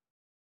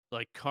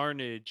like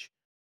Carnage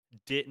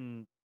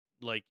didn't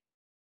like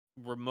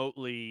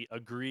remotely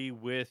agree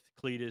with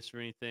Cletus or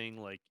anything.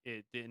 Like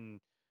it didn't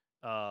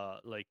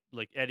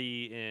like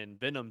Eddie and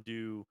Venom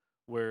do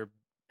where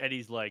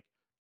Eddie's like,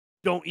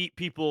 don't eat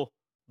people,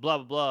 blah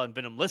blah blah, and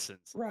Venom listens.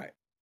 Right.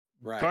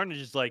 Right. Carnage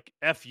is like,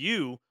 F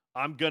you,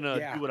 I'm gonna do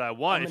Yeah. what I I'm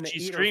want. If gonna she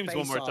eat her screams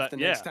one face more off time, the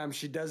next yeah. time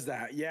she does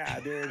that. Yeah,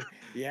 dude.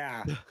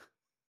 Yeah.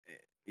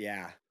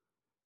 Yeah.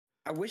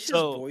 I wish his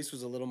So voice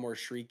was a little more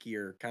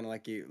shriekier, kind of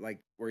like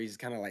where he's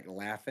kind of like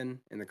laughing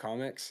in the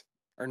comics,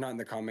 or not in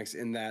the comics,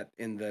 in the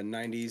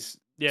 '90s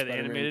yeah, the Spider-Man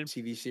animated.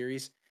 TV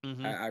series.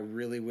 Hmm. I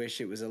really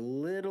wish it was a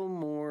little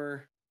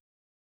more,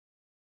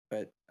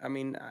 but I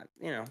mean,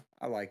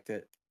 I liked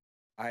it.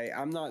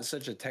 I'm not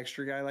such a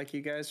texture guy like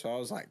you guys, so I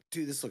was like,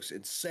 dude, this looks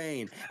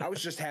insane. I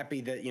was just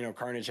happy that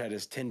Carnage had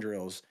his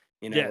tendrils,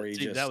 Yeah, where he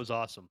see, that just was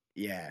awesome.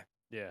 yeah.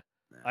 Yeah.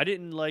 No. I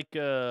didn't like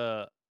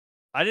I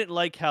didn't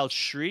like how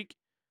Shriek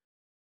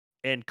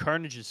and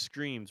Carnage's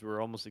screams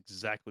were almost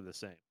exactly the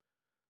same.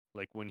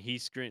 Like when he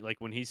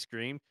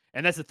screamed,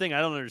 and that's the thing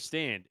I don't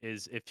understand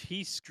is if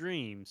he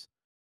screams,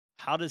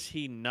 how does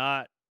he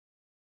not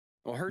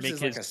Well, hers make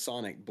is like his a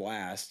sonic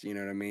blast. You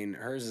know what I mean?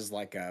 Hers is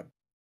like a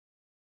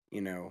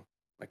you know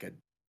like a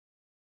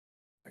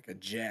I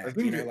jet.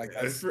 think Like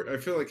that's I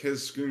feel like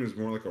his scream is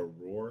more like a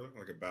roar,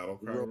 like a battle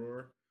cry ro-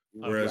 roar,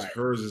 whereas okay. right,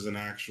 hers is an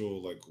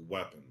actual like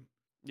weapon.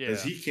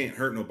 Because Yeah. he can't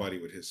hurt nobody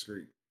with his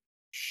scream.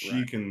 She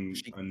right. can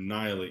She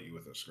annihilate you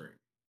with her scream.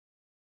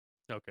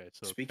 Okay.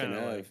 So speaking kind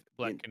of like of,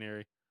 Black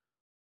Canary.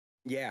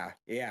 yeah,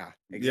 yeah,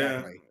 Yeah,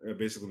 exactly,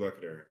 basically Black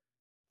Canary.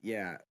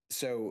 yeah.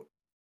 So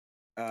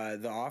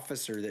the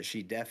officer that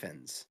she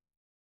deafens,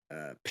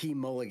 P.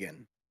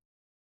 Mulligan,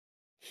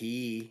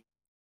 he.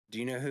 Do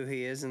you know who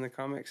he is in the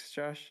comics,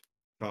 Josh?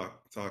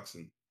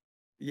 Toxin.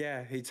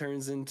 Yeah, he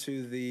turns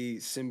into the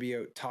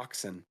symbiote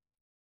toxin.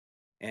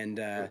 And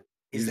is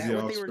He's that the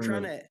what they were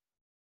offspring trying of to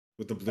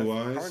with the blue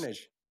of eyes.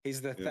 Carnage?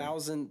 He's the Yeah.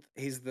 thousandth.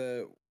 He's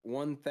the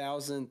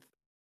 1,000th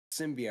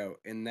symbiote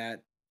in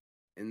that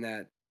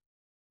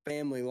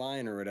family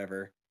line or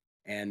whatever.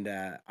 And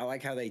I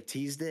like how they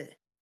teased it,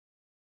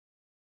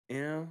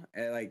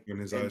 like, When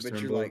his and eyes but turn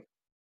you're blue. like,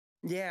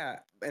 yeah,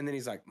 and then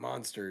he's like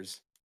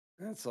monsters.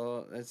 That's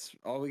all. That's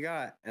all we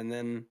got. And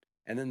then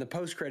the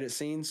post credit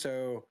scene.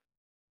 So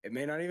it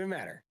may not even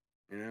matter,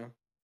 you know.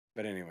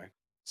 But anyway,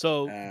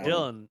 So, um, Well,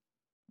 Dylan, huh?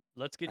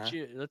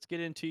 let's get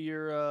into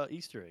your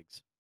Easter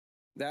eggs.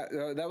 That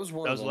was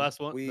one That of was the them. last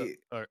one.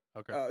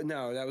 Okay.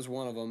 No, that was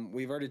one of them.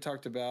 We've already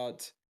talked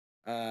about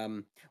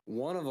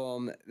one of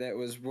them that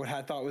was what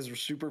I thought was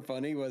super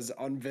funny was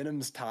on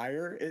Venom's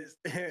tire.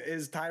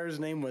 His tire's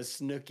name was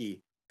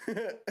Snooky.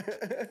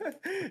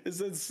 It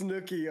said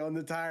Snooky on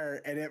the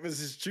tire, and it was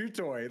his chew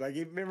toy. Like,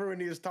 remember when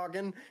he was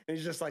talking, and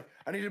he's just like,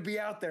 "I need to be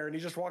out there," and he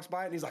just walks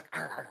by it, and he's like,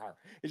 "Arr, arr, arr."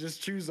 He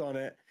just chews on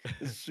it.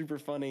 It's super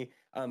funny.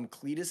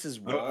 Cletus's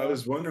I wall.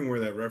 was wondering where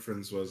that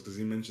reference was because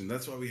he mentioned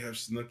that's why we have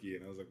Snooky,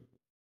 and I was like,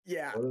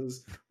 Yeah,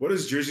 what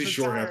does Jersey the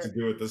Shore have to tire,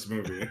 do with this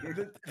movie?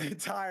 the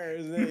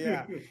tires.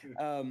 Yeah.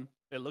 Um,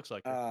 It looks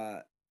like it.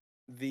 uh,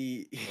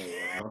 the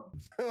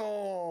Oh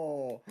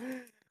wow.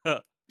 oh,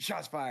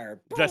 shots fired.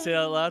 Did I say that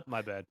out Boom. loud?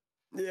 My bad.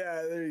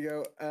 Yeah, there you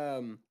go.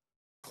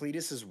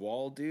 Cletus's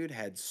wall, dude,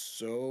 had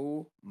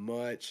so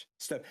much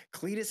stuff.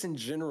 Cletus in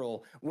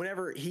general,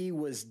 whenever he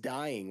was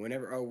dying,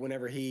 whenever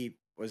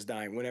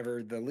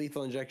the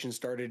lethal injection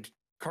started,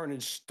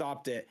 Carnage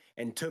stopped it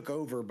and took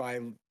over by,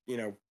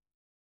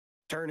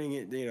 turning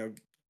it,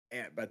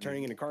 by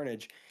turning into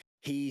Carnage.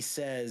 He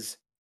says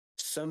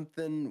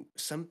something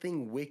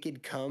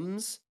wicked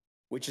comes,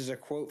 which is a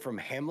quote from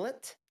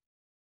Hamlet.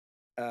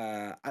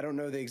 I don't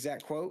know the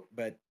exact quote,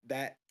 but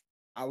that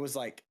I was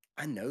like,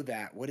 I know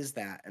that. What is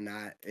that? And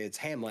it's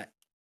Hamlet,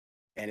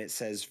 and it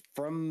says,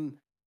 From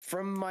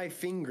my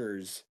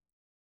fingers,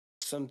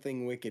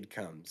 something wicked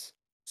comes."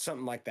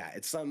 Something like that.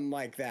 It's something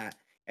like that,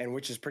 and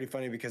which is pretty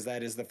funny because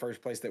that is the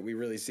first place that we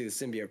really see the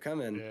symbiote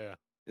come in, Yeah.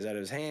 is out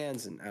of his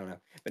hands, and I don't know.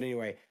 But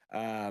anyway,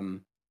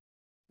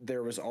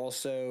 there was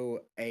also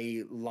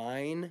a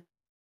line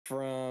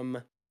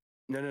from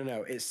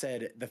no. It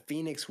said the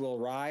Phoenix will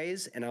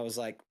rise, and I was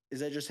like, is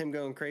that just him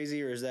going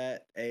crazy, or is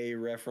that a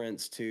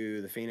reference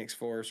to the Phoenix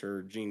Force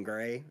or Jean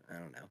Grey? I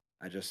don't know.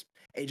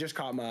 It just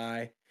caught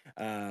my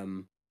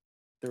eye.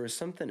 There was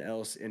something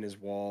else in his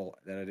wall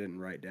that I didn't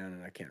write down,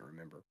 and I can't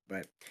remember.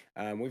 But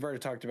we've already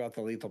talked about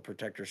the Lethal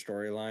Protector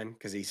storyline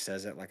because he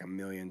says it like a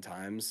million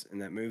times in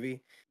that movie,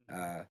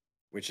 Mhm.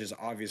 which is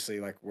obviously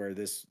like where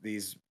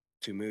these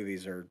two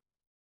movies are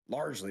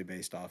largely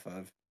based off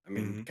of. I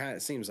mean, Hmm. kind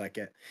of seems like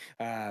it.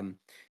 Um,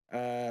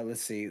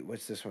 let's see,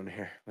 what's this one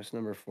here? What's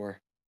number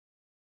 4?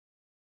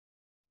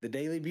 The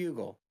Daily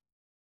Bugle.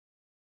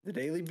 The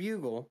Daily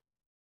Bugle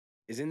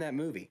is in that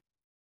movie.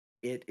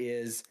 It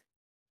is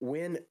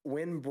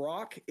when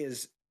Brock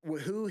is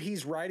who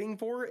he's writing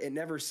for. It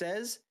never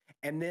says,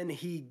 and then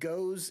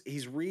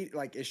he's read,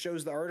 like, it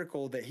shows the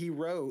article that he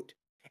wrote,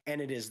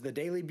 and it is the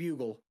Daily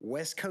Bugle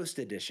West Coast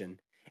edition,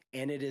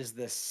 and it is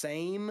the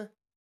same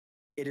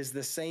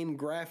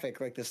graphic,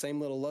 like the same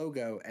little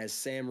logo as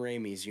Sam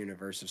Raimi's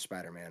universe of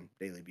Spider-Man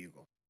Daily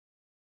Bugle.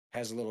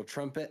 Has a little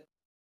trumpet,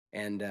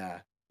 and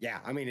yeah,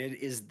 I mean, it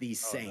is the Oh,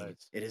 same.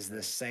 nice. It is the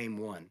Nice. same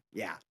one.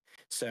 Yeah.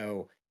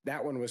 So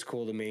that one was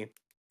cool to me.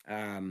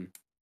 Um,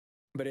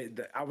 but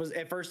I was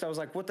at first I was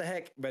like, what the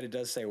heck? But it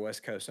does say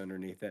West Coast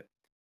underneath it.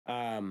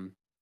 Um,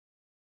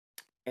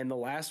 and the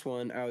last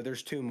one, oh,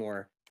 there's two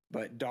more.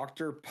 But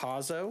Dr.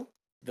 Pazzo,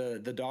 the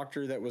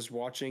doctor that was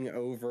watching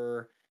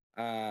over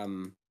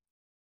um,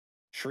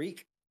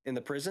 Shriek in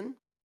the prison,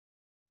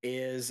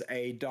 is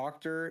a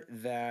doctor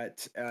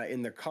that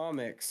in the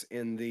comics,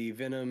 in the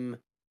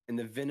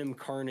Venom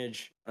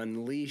Carnage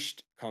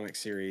Unleashed comic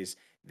series,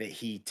 that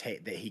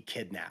that he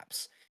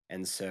kidnaps.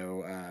 And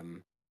so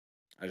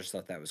I just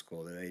thought that was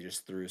cool that they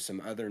just threw some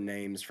other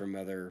names from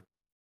other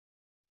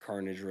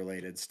Carnage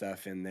related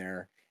stuff in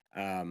there.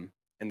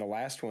 And the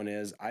last one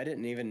is, I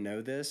didn't even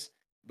know this,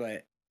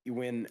 but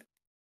when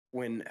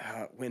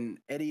when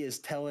Eddie is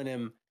telling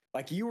him,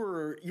 like, you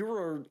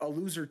were a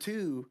loser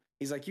too.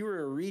 He's like, you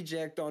were a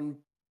reject on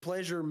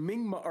Pleasure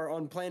Mingma, or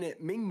on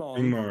planet Mingmong.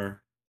 Ingmar.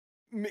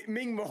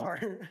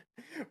 Mingmar,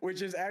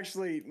 which is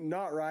actually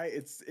not right.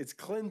 It's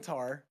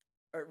Clintar,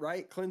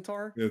 right?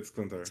 Clintar. It's It's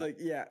Clintar. like,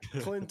 yeah,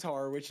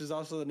 Clintar, which is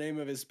also the name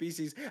of his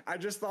species. I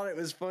just thought it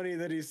was funny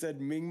that he said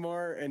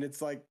Mingmar, and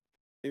it's like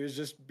he's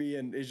just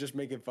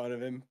making fun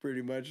of him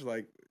pretty much,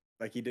 like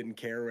he didn't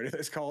care what it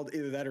was called.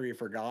 Either that or he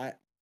forgot.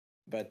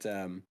 But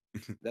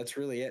that's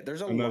really it.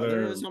 There's a lot. There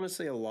Another is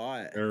honestly a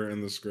lot. error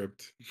in the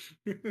script.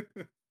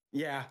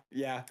 Yeah,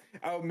 yeah.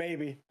 Oh,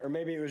 maybe, or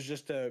maybe it was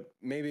just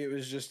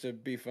to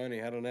be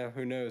funny. I don't know.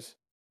 Who knows?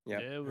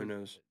 Yep. Yeah. Who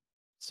knows?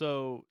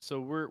 So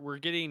we're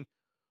getting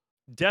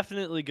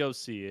definitely go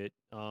see it.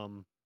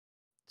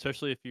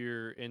 Especially if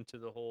you're into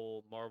the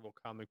whole Marvel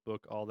comic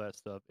book, all that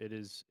stuff. It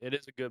is a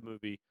good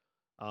movie.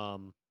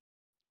 Um,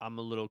 I'm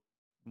a little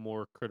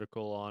more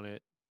critical on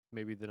it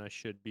maybe than I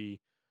should be,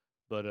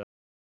 but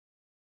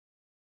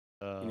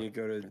You uh, need to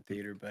go to the I think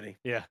theater, buddy.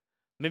 yeah,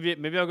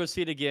 maybe I'll go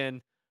see it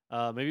again.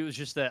 Maybe it was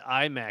just that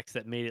IMAX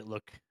that made it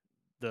look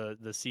the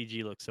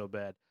CG look so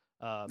bad.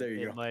 There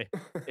you It might go.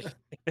 it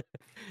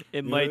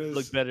You know, might it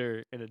look is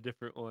better in a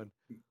different one.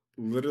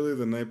 literally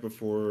the night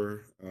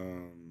before.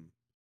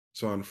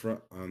 So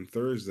on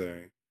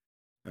Thursday,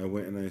 I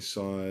went and I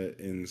saw it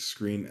in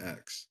Screen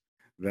X.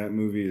 That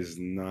movie is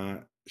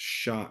not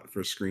shot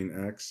for Screen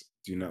X.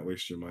 Do not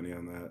waste your money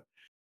on that.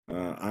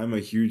 I'm a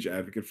huge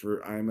advocate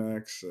for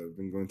IMAX. I've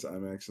been going to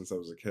IMAX since I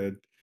was a kid.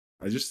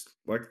 I just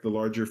like the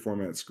larger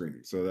format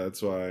screen, so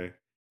that's why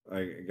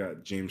I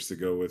got James to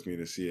go with me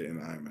to see it in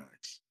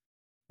IMAX.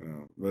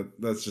 But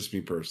that's just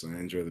me personally. I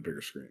enjoy the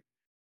bigger screen.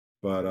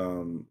 But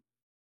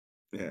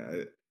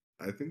yeah,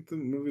 I think the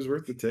movie's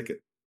worth the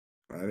ticket.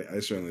 I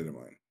certainly don't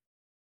mind. And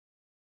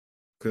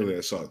Clearly,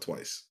 I saw it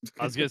twice.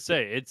 I was gonna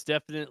say it's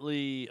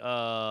definitely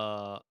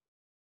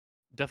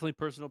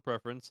personal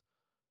preference.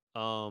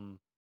 Um,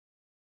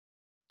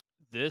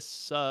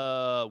 this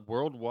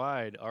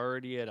worldwide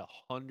already at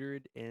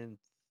 $103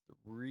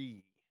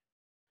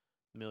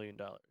 million.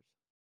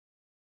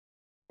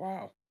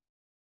 Wow,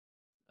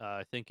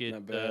 I think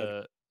not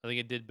bad. I think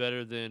it did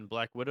better than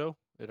Black Widow.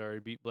 It already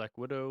beat Black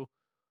Widow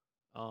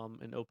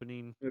in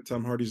opening. Yeah,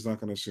 Tom Hardy's not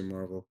going to sue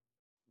Marvel.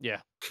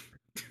 Yeah.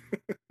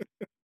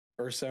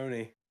 Or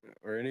Sony,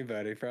 or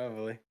anybody,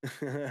 probably.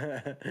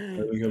 I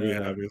think he'll be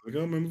happy. Like,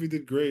 oh, my movie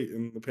did great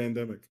in the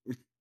pandemic.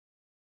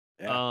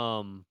 Yeah.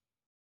 Um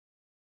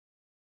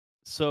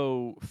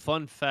so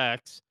fun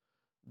facts,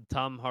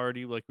 Tom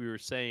Hardy, like we were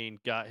saying,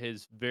 got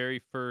his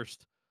very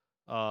first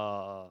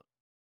uh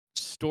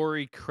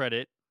story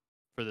credit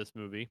for this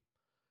movie.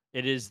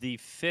 It is the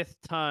fifth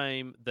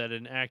time that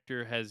an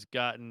actor has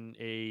gotten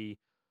a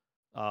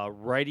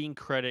writing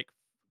credit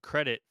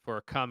for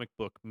a comic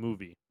book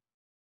movie.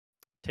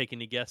 Take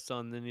any guess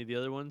on any of the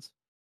other ones?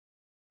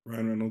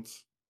 Ryan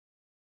Reynolds,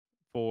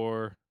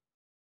 For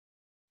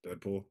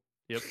Deadpool.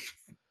 yep,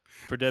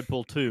 for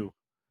Deadpool 2.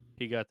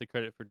 He got the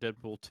credit for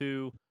Deadpool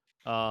 2.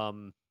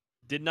 Um,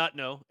 did not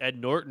know Ed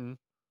Norton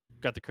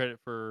got the credit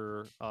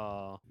for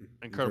Incredible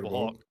Incredible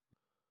Hulk. Hulk.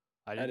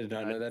 I did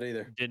not I know that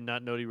either. did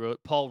not know he wrote.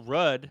 Paul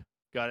Rudd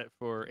got it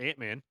for Ant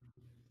Man.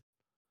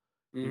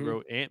 He Hmm.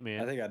 wrote Ant I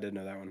Man. think I did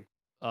know that one.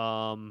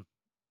 Um,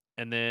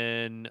 and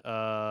then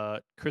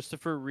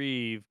Christopher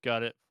Reeve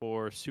got it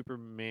for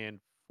Superman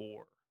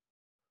 4,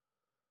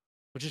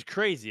 which is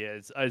crazy.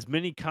 As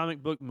many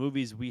comic book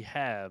movies we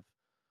have,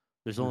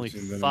 there's I've only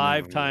seen that amount.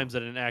 5 Yeah. times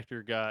that an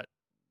actor got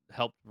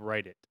helped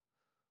write it,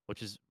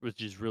 which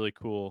is really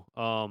cool.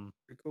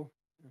 Pretty cool.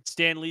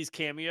 Stan Lee's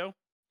cameo,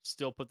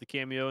 still put the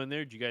cameo in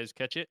there. Did you guys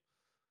catch it?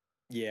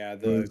 Yeah,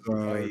 It was,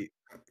 the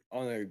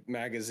on the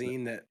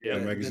magazine that yeah,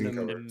 Yep. magazine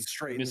Venom cover. In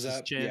straightens Mrs.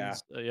 up. Yeah,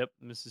 Chen's, yep,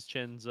 Mrs.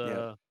 Chen's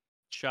yeah.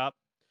 shop.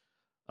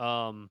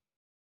 Um,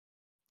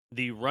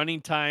 the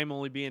running time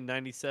only being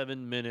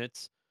 97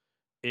 minutes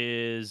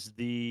is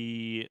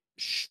the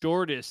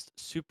shortest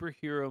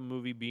superhero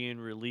movie being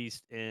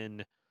released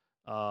in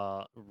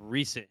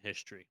recent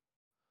history.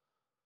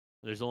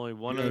 There's only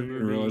one Yeah, I other didn't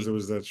even realize movie. it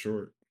was that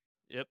short.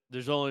 Yep,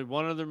 there's only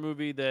one other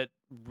movie that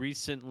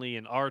recently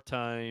in our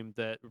time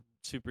that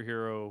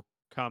superhero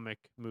comic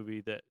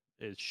movie that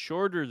is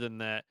shorter than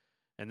that,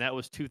 and that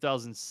was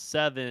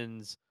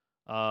 2007's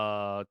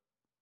uh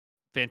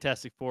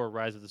Fantastic Four: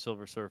 Rise of the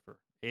Silver Surfer.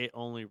 It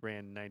only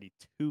ran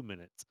 92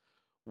 minutes,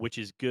 which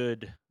is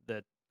good.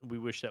 That we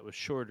wish that was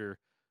shorter,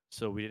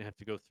 so we didn't have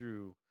to go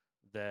through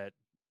that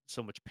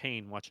so much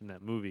pain watching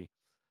that movie.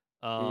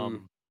 Mm,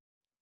 Um,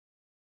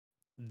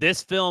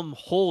 this film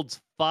holds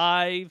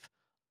 5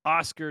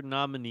 Oscar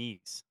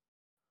nominees.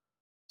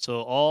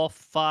 So all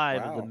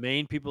 5 of the wow,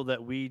 main people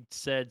that we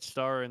said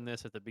star in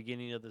this at the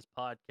beginning of this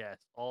podcast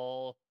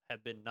all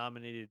have been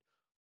nominated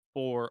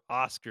for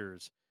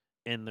Oscars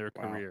in their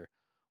wow. career,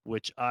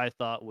 which I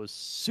thought was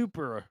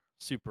super,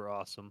 super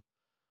awesome.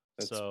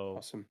 That's So,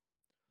 awesome.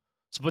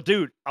 but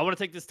dude, I want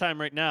to take this time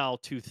right now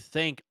to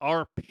thank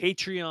our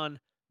Patreon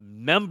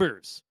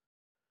members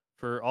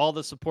for all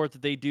the support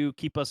that they do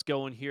keep us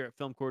going here at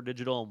Film Core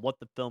Digital and What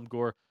the Film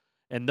Gore.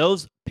 And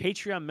those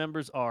Patreon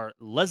members are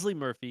Leslie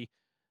Murphy,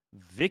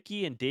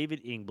 Vicky and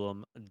David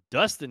Ingblom,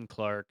 Dustin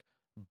Clark,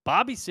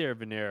 Bobby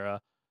Saravanera,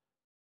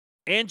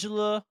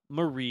 Angela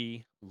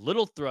Marie,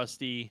 Little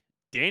Thrusty,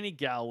 Danny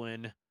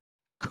Gowan,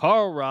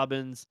 Carl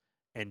Robbins,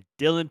 and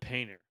Dylan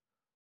Painter.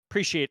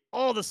 Appreciate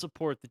all the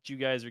support that you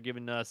guys are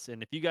giving us.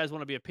 And if you guys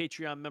want to be a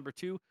Patreon member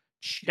too,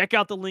 check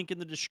out the link in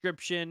the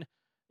description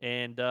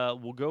and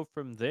we'll go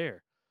from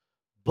there.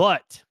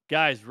 But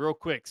guys, real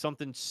quick,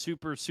 something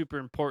super, super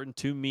important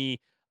to me.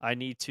 I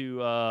need to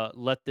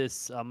let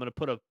this, I'm going to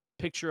put a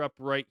picture up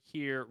right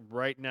here,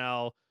 right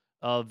now,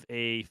 of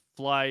a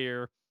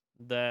flyer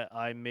that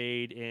I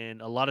made,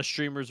 and a lot of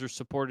streamers are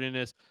supporting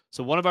this.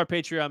 So, one of our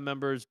Patreon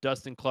members,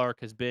 Dustin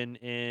Clark, has been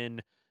in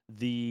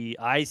the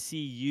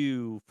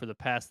ICU for the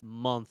past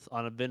month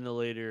on a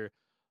ventilator.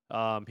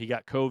 He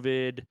got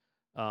COVID.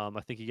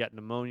 I think he got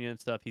pneumonia and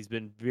stuff. He's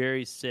been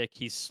very sick.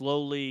 He's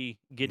slowly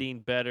getting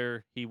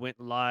better. He went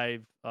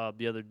live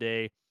the other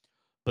day,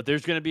 but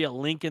there's going to be a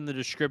link in the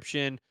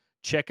description.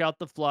 Check out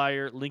the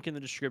flyer, link in the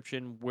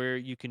description where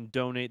you can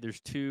donate.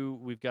 There's two.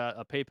 We've got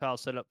a PayPal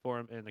set up for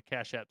him and a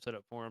Cash App set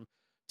up for him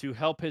to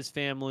help his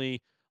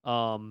family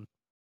um,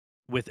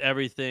 with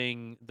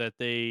everything that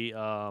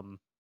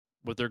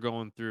what they're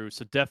going through.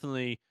 So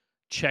definitely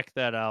check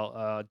that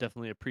out.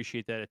 Definitely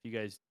appreciate that if you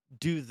guys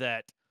do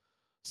that.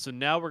 So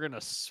now we're going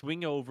to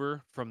swing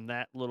over from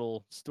that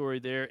little story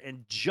there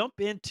and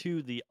jump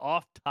into the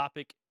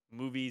off-topic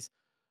movies.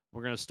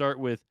 We're going to start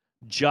with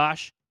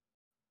Josh.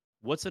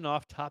 What's an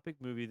off-topic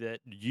movie that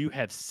you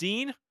have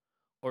seen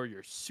or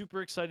you're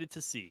super excited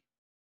to see?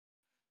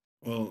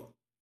 Well,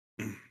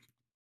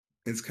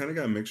 it's kind of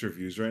got mixed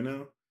reviews right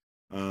now.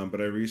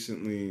 But I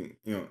recently,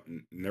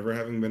 never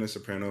having been a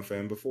Soprano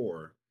fan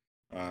before,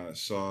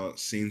 saw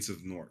Saints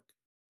of Newark.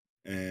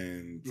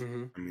 And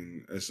Hmm. I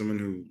mean, as someone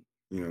who,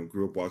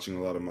 grew up watching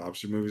a lot of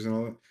mobster movies and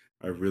all that,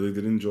 I really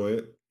did enjoy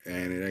it.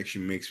 And it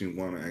actually makes me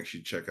want to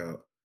actually check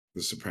out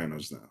The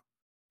Sopranos now.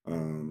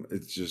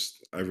 It's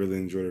just, I really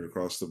enjoyed it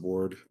across the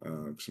board.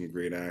 Some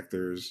great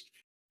actors.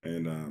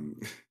 And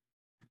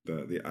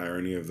the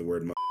irony of the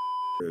word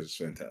is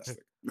fantastic.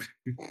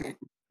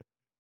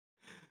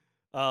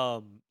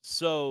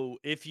 So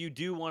if you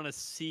do want to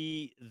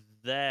see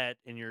that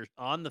and you're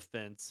on the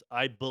fence,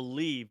 I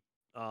believe,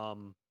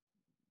 um,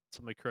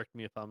 somebody correct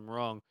me if I'm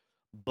wrong,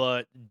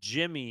 but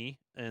Jimmy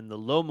and the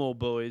Lomo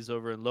boys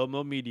over in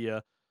Lomo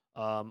Media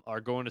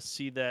are going to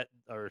see that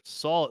or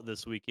saw it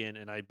this weekend,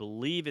 and I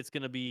believe it's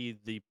going to be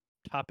the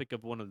topic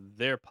of one of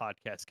their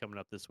podcasts coming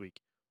up this week.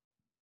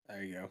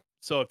 There you go.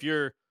 So if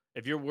you're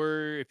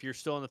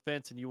still on the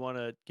fence and you want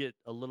to get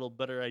a little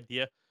better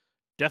idea,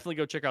 definitely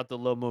go check out the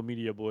Lomo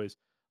Media boys.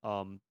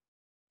 Um,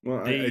 Well,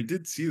 I they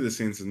did see The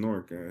Saints of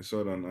Newark. I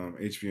saw it on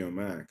HBO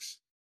Max.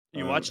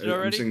 You watched it I'm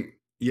already? saying,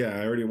 yeah,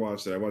 I already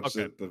watched it. I watched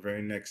Okay. it the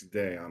very next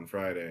day on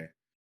Friday.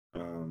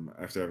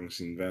 After having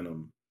seen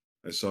Venom,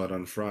 I saw it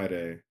on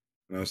Friday,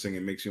 and I was saying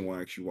it makes me want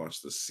to actually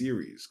watch the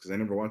series because I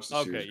never watched the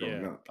Okay. series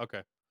growing Yeah. up.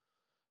 Okay.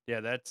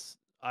 Yeah.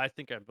 I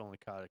think I've only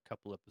caught a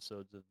couple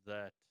episodes of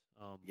that.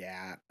 Um,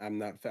 Yeah, I'm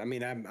not. I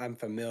mean, I'm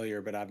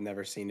familiar, but I've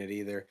never seen it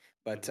either.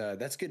 But mhm.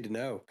 that's good to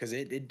know because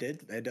it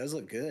does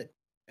look good.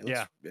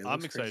 Yeah, It I'm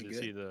looks excited crazy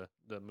to see good.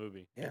 the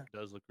movie. It Yeah.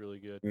 does look really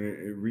good. And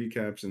it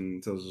recaps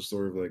and tells the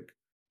story of like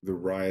the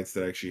riots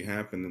that actually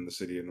happened in the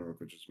city of Newark,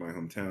 which is my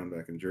hometown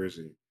back in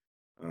Jersey.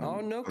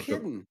 Oh, no Talked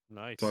up, kidding.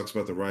 Nice. talks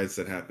about the riots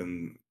that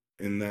happened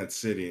in that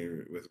city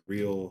with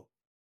real,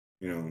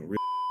 real.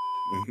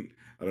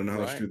 I don't know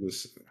Right.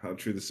 how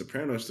true the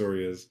Soprano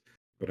story is,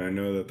 but I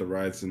know that the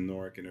riots in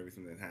Newark and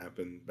everything that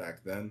happened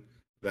back then,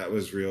 that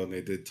was real, and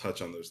they did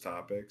touch on those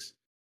topics.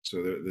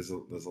 So there's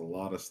a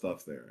lot of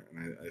stuff there,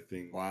 and I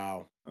think,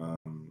 Wow. I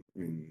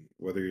mean,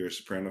 whether you're a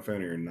Soprano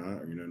fan or you're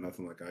not, or you know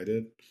nothing like I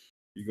did,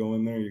 you go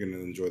in there, you're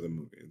gonna enjoy the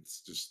movie.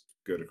 It's just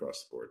good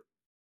across the board.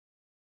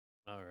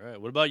 All right.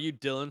 What about you,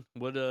 Dylan?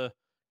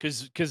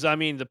 Because I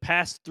mean, the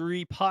past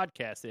three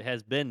podcasts, it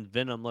has been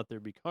Venom, Let There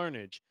Be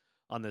Carnage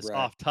on this Right.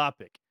 off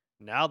topic.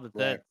 Now that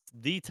Right. that's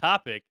the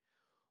topic,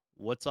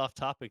 what's off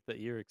topic that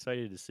you're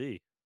excited to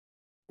see?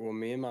 Well,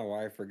 me and my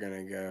wife are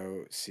gonna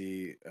go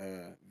see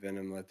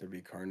Venom Let There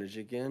Be Carnage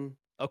again.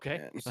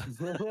 Okay.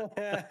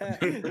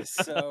 And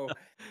so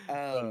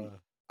um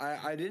uh,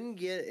 I didn't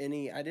get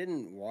any I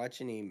didn't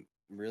watch any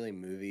really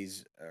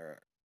movies or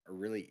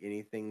really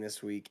anything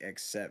this week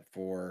except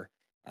for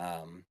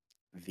um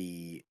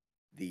the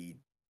the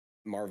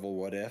Marvel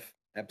What If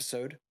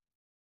episode,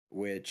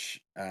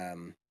 which With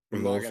I'm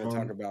not gonna talk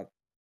Ultron, about.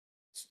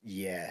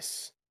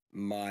 Yes.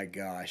 My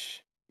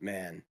gosh,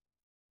 man.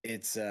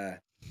 It's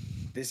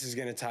this is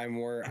going to tie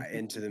more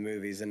into the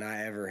movies than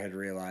I ever had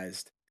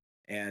realized.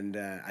 And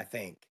I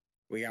think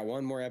we got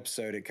one more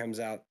episode. It comes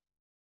out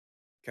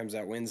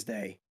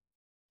Wednesday,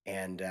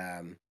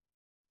 and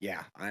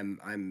yeah,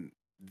 I'm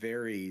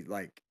very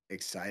like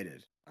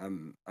excited.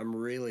 I'm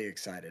really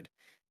excited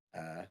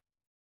uh,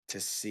 to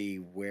see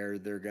where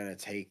they're gonna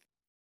take.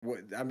 What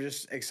I'm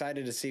just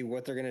excited to see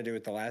what they're gonna do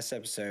with the last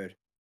episode,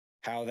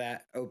 how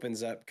that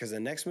opens up. Because the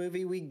next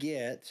movie we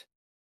get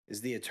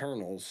is the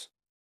Eternals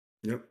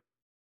yep,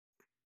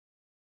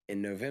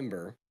 in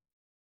November,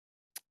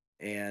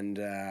 and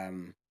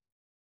and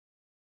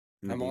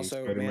I'm then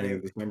also Spider-Man man.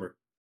 in December.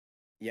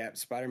 Yep,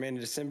 Spider-Man in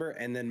December,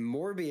 and then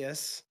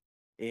Morbius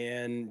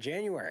in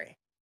January.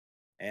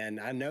 And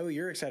I know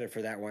you're excited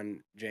for that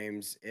one,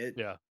 James. It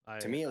yeah,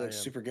 To me it I looks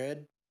am. super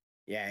good.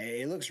 Yeah,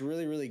 it looks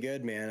really really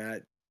good,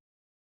 man.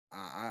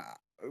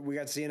 We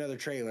got to see another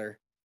trailer.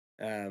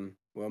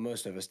 Well,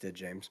 most of us did,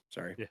 James.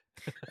 Sorry. Yeah.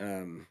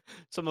 Um,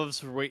 Some of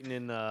us were waiting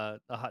in a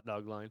hot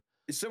dog line.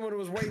 someone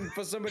was waiting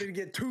for somebody to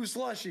get two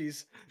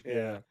slushies. Yeah.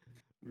 Yeah,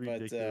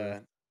 but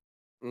Ridiculous.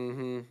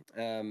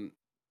 Um,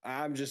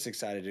 I'm just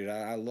excited, dude.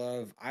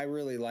 I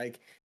really like.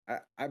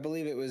 I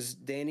believe it was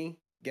Danny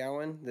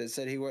Gowan that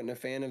said he wasn't a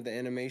fan of the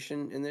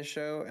animation in this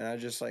show, and I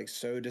just like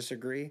so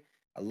disagree.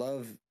 I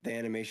love the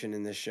animation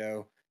in this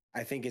show.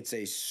 I think it's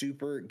a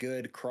super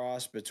good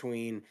cross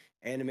between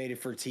animated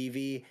for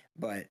TV,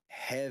 but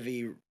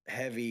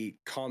heavy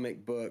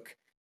comic book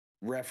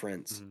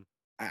reference. Mhm.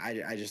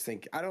 I just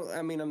think I don't.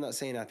 I mean, I'm not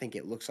saying I think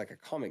it looks like a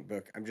comic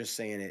book. I'm just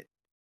saying it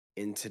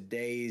in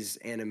today's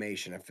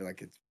animation. I feel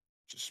like it's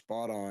just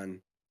spot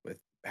on with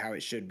how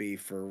it should be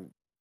for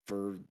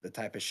the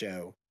type of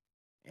show.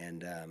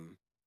 And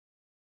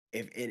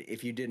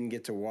if you didn't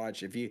get to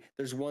watch, if you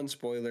there's one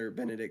spoiler,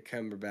 Benedict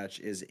Cumberbatch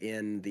is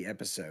in the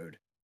episode,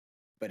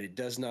 but it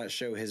does not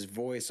show his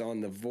voice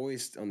on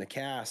the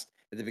cast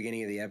at the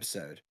beginning of the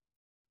episode.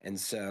 And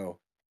so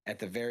at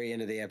the very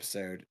end of the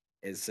episode,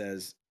 it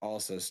says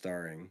also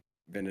starring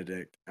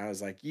Benedict. I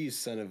was like, you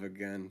son of a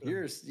gun.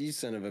 You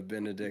son of a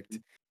Benedict.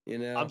 You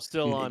I'm know,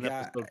 still it on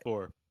got episode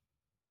 4.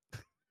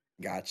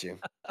 got you.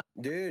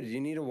 Dude, you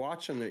need to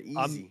watch them. They're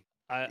I'm easy.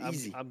 I, I'm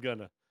Easy. I'm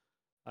gonna.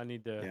 I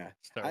need to Yeah.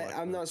 start watching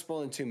I'm them. not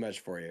spoiling too much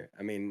for you.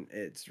 I mean,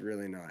 it's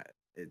really not.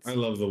 I It's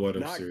love the What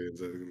If not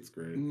series. I think it's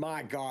great.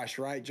 my gosh,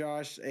 right,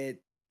 Josh?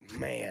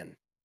 Man,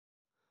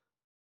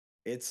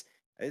 it's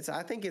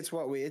I think it's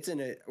what we it's in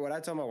a what I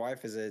tell my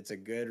wife is that it's a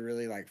good,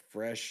 really like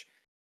fresh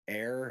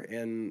air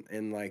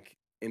in like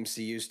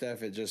MCU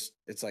stuff.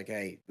 It's like,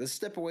 hey, let's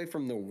step away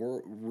from the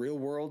real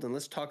world and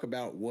let's talk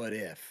about what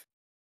if.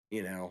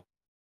 You know,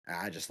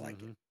 I just like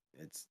it. Mhm.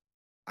 It's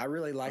I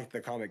really like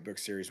the comic book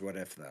series What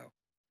If though.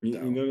 You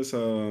Though. notice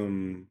how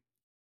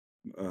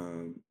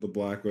the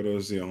Black Widow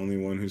is the only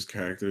one whose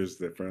character is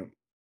different.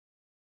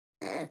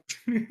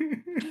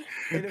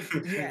 And if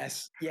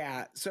yes,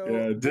 yeah. So Yeah,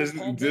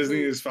 well,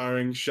 Disney is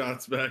firing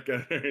shots back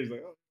at her. He's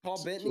like, oh,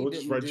 Paul Bettany we'll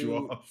just didn't write you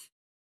do. off.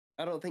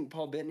 I don't think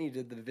Paul Bettany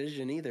did the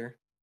Vision either.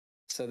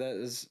 So that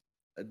is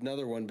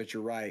another one. But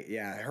you're right.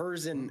 Yeah,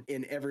 hers Oh.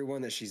 in every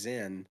one that she's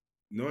in.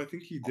 No, I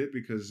think he did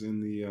because in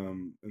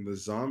the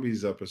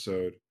zombies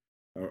episode,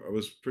 I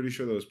was pretty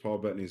sure that was Paul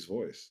Bettany's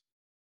voice.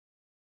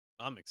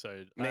 I'm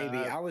excited. Maybe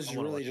I I was want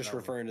to really watch just that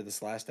one. referring to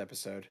this last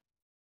episode,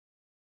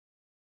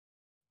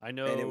 I and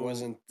know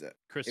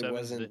Chris it Evans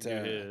wasn't.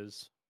 didn't do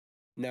his.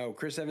 No,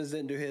 Chris Evans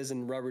didn't do his,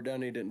 and Robert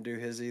Downey didn't do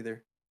his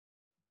either.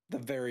 The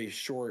very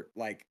short,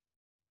 like,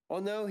 oh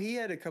no, he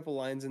had a couple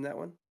lines in that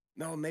one.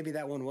 No, maybe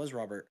that one was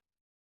Robert.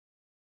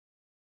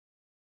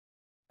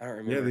 I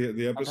don't Yeah, remember.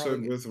 the I'm episode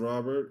probably with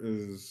Robert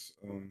is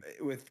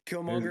with and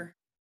Killmonger.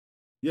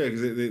 yeah,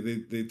 because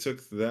they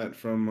took that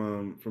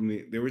from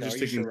the they were No, just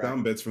you're taking sure right.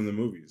 sound bits from the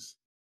movies.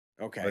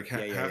 Okay, Like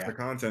yeah, yeah, half the yeah.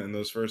 content in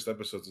those first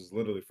episodes is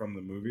literally from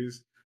the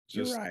movies,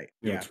 You're just right.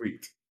 Yeah.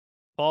 tweaked.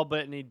 Paul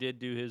Bettany did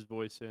do his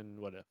voice in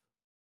What If.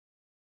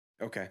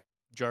 Okay.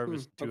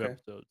 Jarvis, 2 Okay.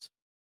 episodes.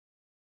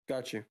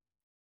 Got you.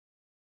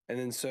 And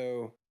then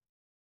so,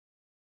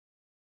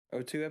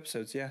 2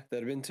 episodes. Yeah, that'd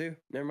have been two.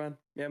 Never mind.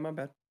 Yeah, my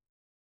bad.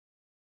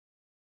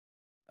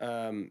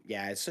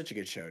 Yeah, it's such a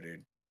good show,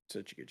 dude.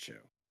 Such a good show.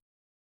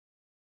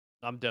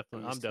 I'm I definitely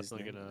I'm missed his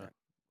definitely name. gonna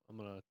I'm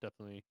gonna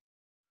definitely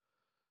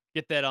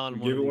get that on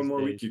one Give of it one these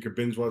more week, days. you could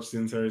binge watch the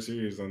entire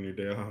series on your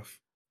day off.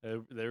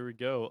 There we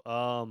go.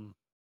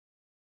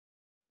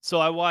 So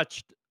I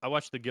watched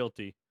The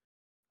Guilty.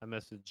 I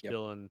messaged Yep.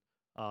 Dylan.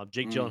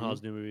 Jake Mm-hmm.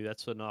 Gyllenhaal's new movie.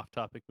 That's an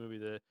off-topic movie.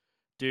 That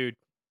dude,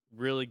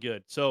 really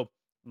good. So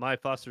my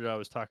foster daughter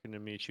was talking to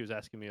me. She was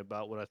asking me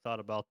about what I thought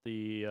about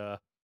the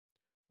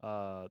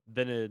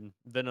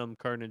Venom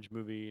Carnage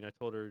movie, and I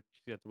told her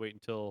she had to wait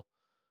until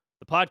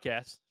the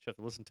podcast. She had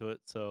to listen to it.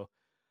 So,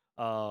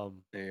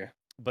 um, There you go.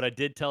 but I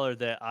did tell her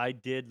that I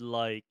did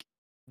like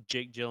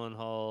Jake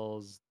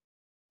Gyllenhaal's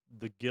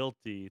The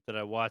Guilty that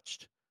I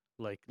watched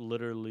like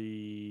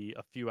literally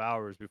a few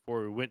hours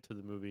before we went to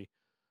the movie.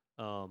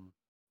 Um,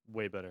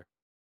 way better.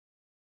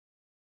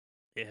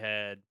 It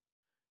had,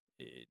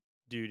 it,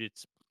 dude.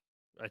 It's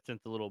I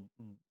sent the little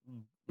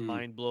Mm.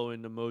 mind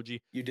blowing emoji.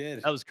 You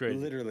did. That was crazy.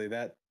 Literally,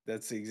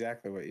 that's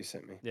exactly what you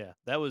sent me. Yeah,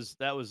 that was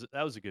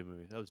a good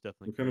movie. That was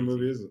definitely What kind of crazy.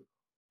 movie is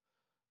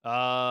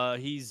it?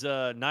 He's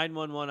a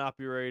 911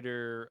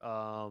 operator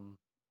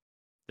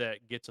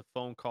that gets a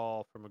phone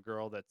call from a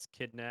girl that's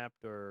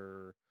kidnapped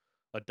or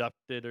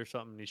abducted or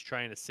something. He's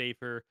trying to save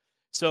her.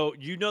 So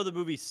you know the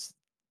movie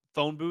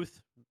Phone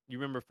Booth? You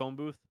remember Phone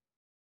Booth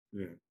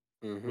Yeah.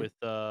 Mm-hmm. with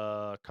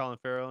Colin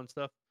Farrell and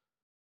stuff?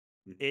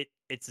 Mhm.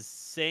 It's the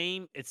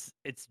same. It's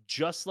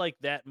just like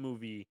that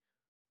movie.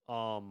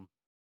 Um,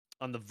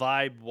 on the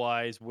vibe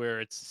wise,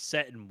 where it's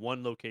set in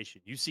one location.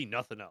 You see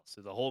nothing else.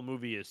 So the whole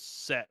movie is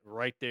set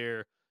right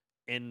there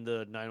in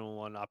the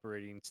 911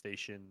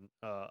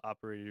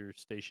 operator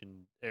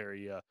station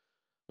area,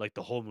 like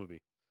the whole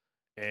movie.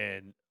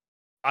 And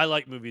I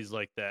like movies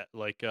like that,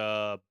 like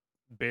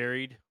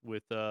Buried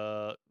with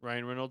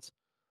Ryan Reynolds.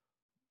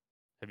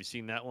 Have you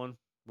seen that one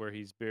where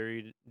he's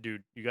buried?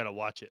 Dude, you got to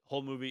watch it.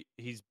 Whole movie,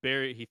 he's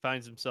buried, he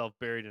finds himself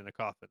buried in a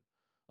coffin,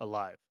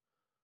 alive.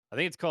 I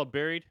think it's called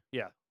Buried.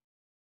 Yeah,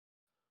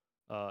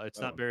 it's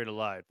not Oh, Buried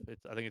Alive.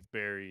 I think it's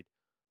Buried.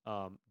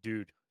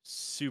 Dude,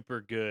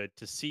 super good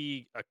to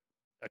see a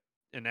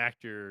an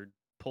actor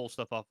pull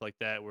stuff off like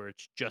that where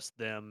it's just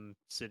them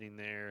sitting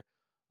there.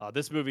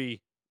 This movie,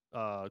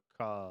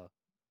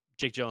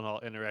 Jake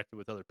Gyllenhaal interacted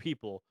with other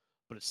people,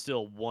 but it's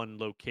still one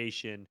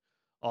location,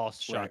 all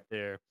shot Right.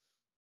 there.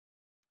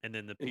 And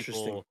then the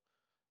Interesting. people,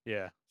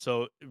 yeah.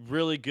 So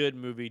really good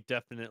movie,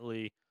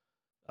 definitely.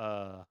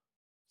 Uh,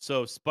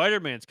 so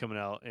Spider-Man's coming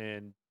out,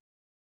 and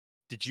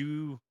did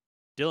you,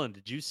 Dylan?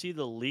 Did you see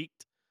the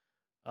leaked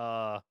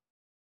uh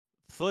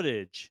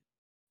footage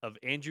of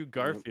Andrew Nope.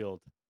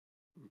 Garfield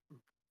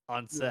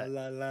on La set?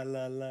 la la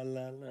la la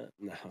la la.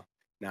 No,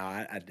 no,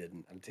 I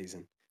didn't. I'm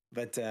teasing.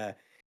 But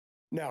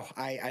no,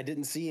 I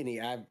didn't see any.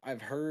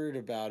 I've heard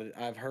about it.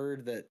 I've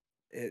heard that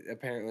it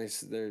apparently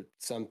there's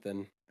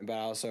something, but I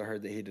also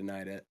heard that he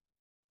denied it.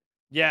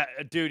 Yeah,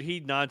 dude, he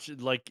notched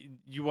like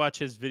you watch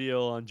his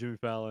video on Jimmy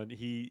Fallon.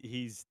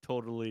 He's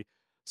totally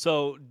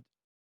so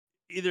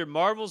either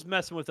Marvel's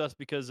messing with us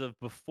because of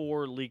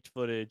before leaked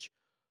footage,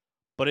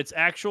 but it's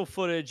actual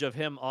footage of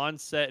him on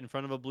set in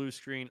front of a blue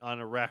screen on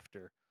a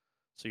rafter.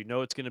 So you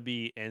know it's going to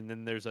be, and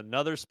then there's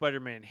another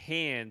Spider-Man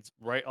hands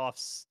right off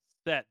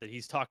set that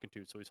he's talking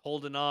to. So he's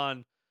holding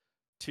on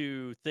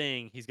to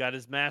thing. He's got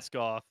his mask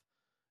off,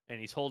 and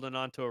he's holding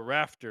on to a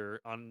rafter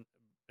on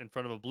in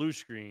front of a blue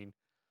screen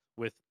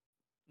with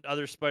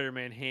other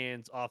Spider-Man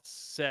hands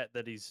offset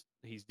that he's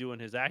doing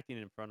his acting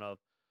in front of.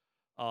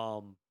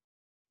 Um,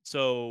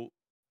 so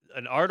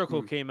an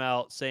article Hmm. came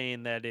out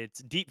saying that it's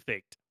deep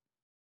faked.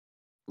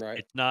 Right.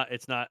 It's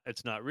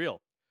not real.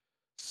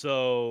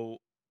 So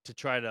to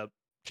try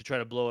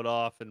to blow it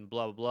off and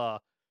blah blah blah.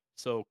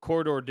 So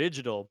Corridor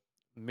Digital,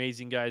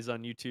 amazing guys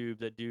on YouTube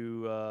that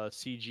do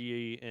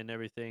CG and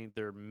everything.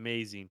 They're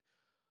amazing.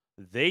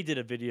 They did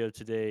a video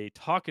today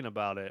talking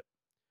about it,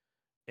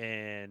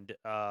 and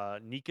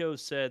Nico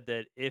said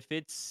that if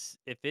it's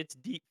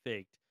deep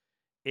faked,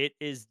 it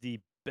is the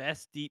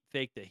best deep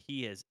fake that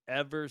he has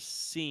ever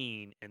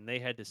seen, and they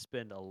had to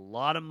spend a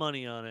lot of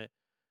money on it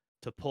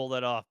to pull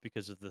that off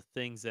because of the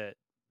things that,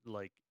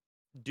 like,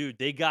 dude,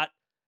 they got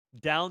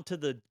down to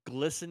the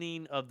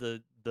glistening of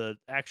the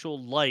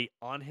actual light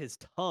on his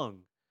tongue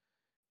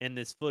in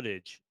this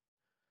footage.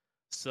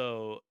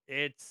 So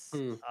it's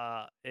Hmm.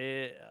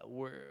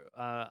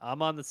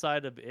 I'm on the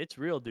side of it's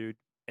real, dude.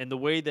 And the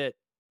way that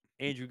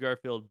Andrew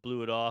Garfield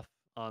blew it off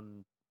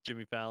on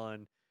Jimmy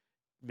Fallon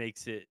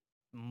makes it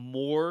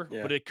more,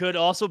 Yeah. but it could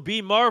also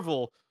be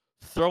Marvel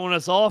throwing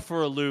us all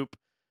for a loop,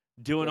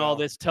 doing all Well.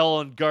 this,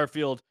 telling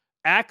Garfield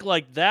act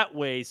like that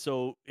way,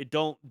 so it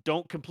don't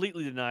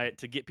completely deny it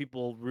to get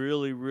people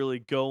really really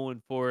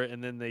going for it,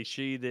 and then they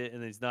sheath it,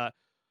 and it's not.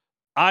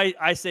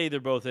 I say they're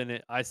both in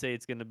it. I say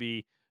it's going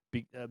to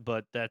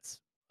but that's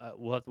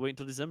we'll have to wait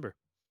until December.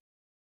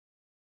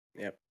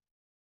 Yep.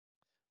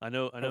 I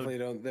know. Hopefully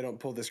they don't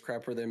pull this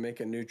crap where they make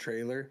a new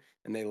trailer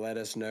and they let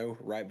us know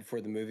right before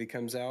the movie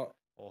comes out.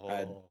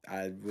 I Oh,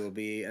 I will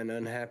be an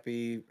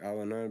unhappy. I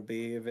will not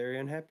be very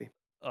unhappy.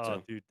 oh,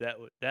 So. dude, that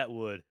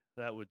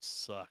would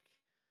suck.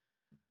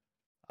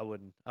 I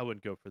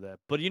wouldn't go for that.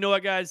 But you know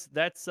what, guys?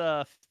 That's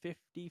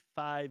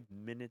 55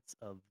 minutes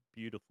of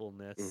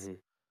beautifulness. Hmm.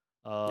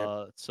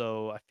 Yep.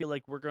 So I feel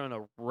like we're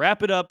gonna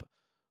wrap it up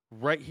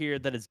right here.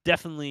 That is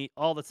definitely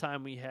all the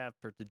time we have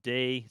for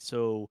today.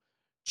 So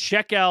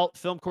check out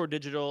Filmcore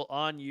Digital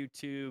on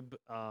YouTube.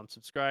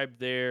 Subscribe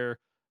there.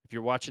 If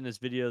you're watching this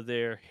video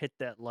there, hit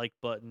that like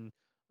button.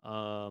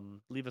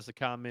 Leave us a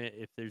comment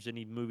if there's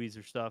any movies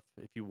or stuff.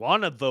 If you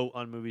want to vote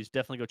on movies,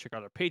 definitely go check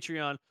out our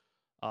Patreon.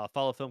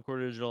 Follow Filmcore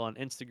Digital on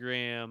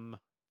Instagram,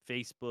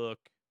 Facebook,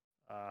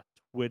 uh,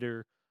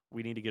 Twitter.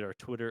 We need to get our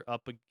Twitter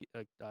up.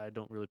 I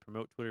don't really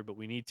promote Twitter, but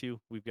we need to.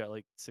 We've got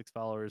like 6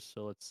 followers,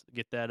 so let's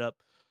get that up.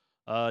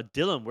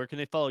 Dylan, where can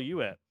they follow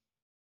you at?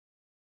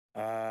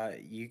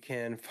 You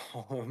can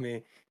follow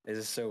me. This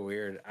is so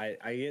weird.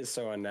 I get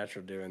so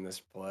unnatural doing this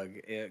plug.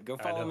 Go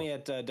I follow know. me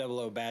at Double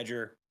O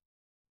Badger.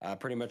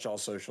 Pretty much all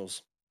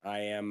socials. I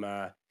am.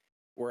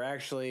 We're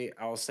actually.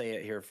 I'll say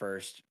it here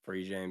first for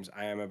you, James.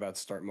 I am about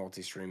to start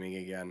multi-streaming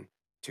again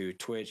to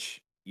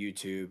Twitch,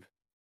 YouTube,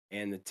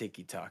 and the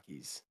Tiki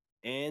Talkies.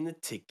 And the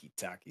Tiki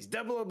Talkies.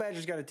 Double O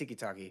Badger's got a Tiki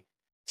Talkie.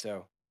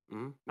 So,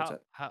 what's How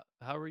up? how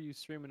how are you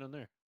streaming on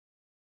there?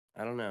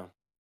 I don't know.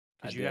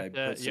 I Because you did. have I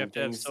to put you some have to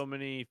have things. so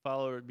many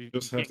followers. You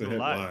Just have can't to go hit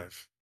live.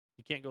 live.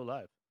 You can't go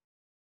live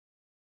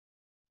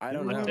I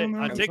don't No, on I know. don't know.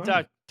 On It's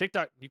fine.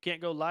 TikTok. You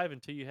can't go live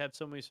until you have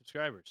so many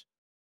subscribers.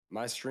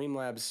 My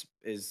Streamlabs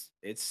is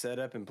it's set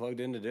up and plugged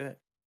in to do it.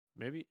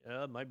 Maybe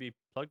might be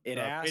plug It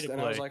pay asked, to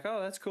and I was play. like, "Oh,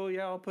 that's cool.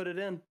 Yeah, I'll put it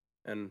in."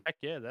 And Heck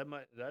yeah, that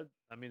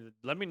I mean,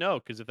 let me know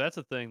because if that's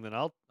a thing, then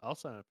I'll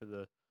sign up for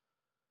the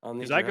I'll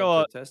because need your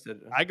help to test it.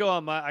 I go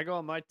on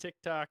my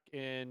TikTok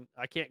and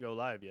I can't go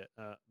live yet,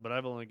 but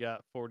I've only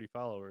got 40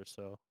 followers,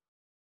 so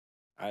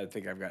I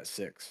think I've got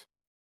 6.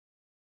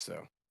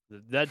 So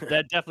that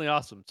definitely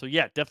awesome. So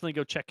yeah, definitely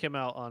go check him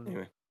out on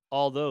anyway,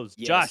 all those.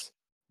 Josh, yes,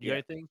 you got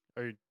yeah. anything?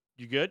 Or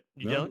you good?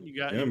 You No, done? You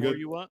got yeah, any I'm more good.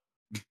 you want?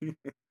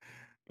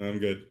 I'm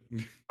good.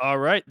 All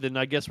right, then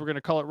I guess we're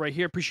gonna call it right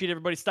here. Appreciate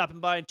everybody stopping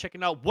by and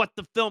checking out What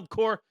the Film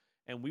Core,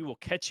 and we will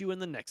catch you in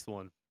the next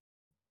one.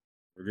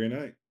 Have a great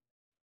night.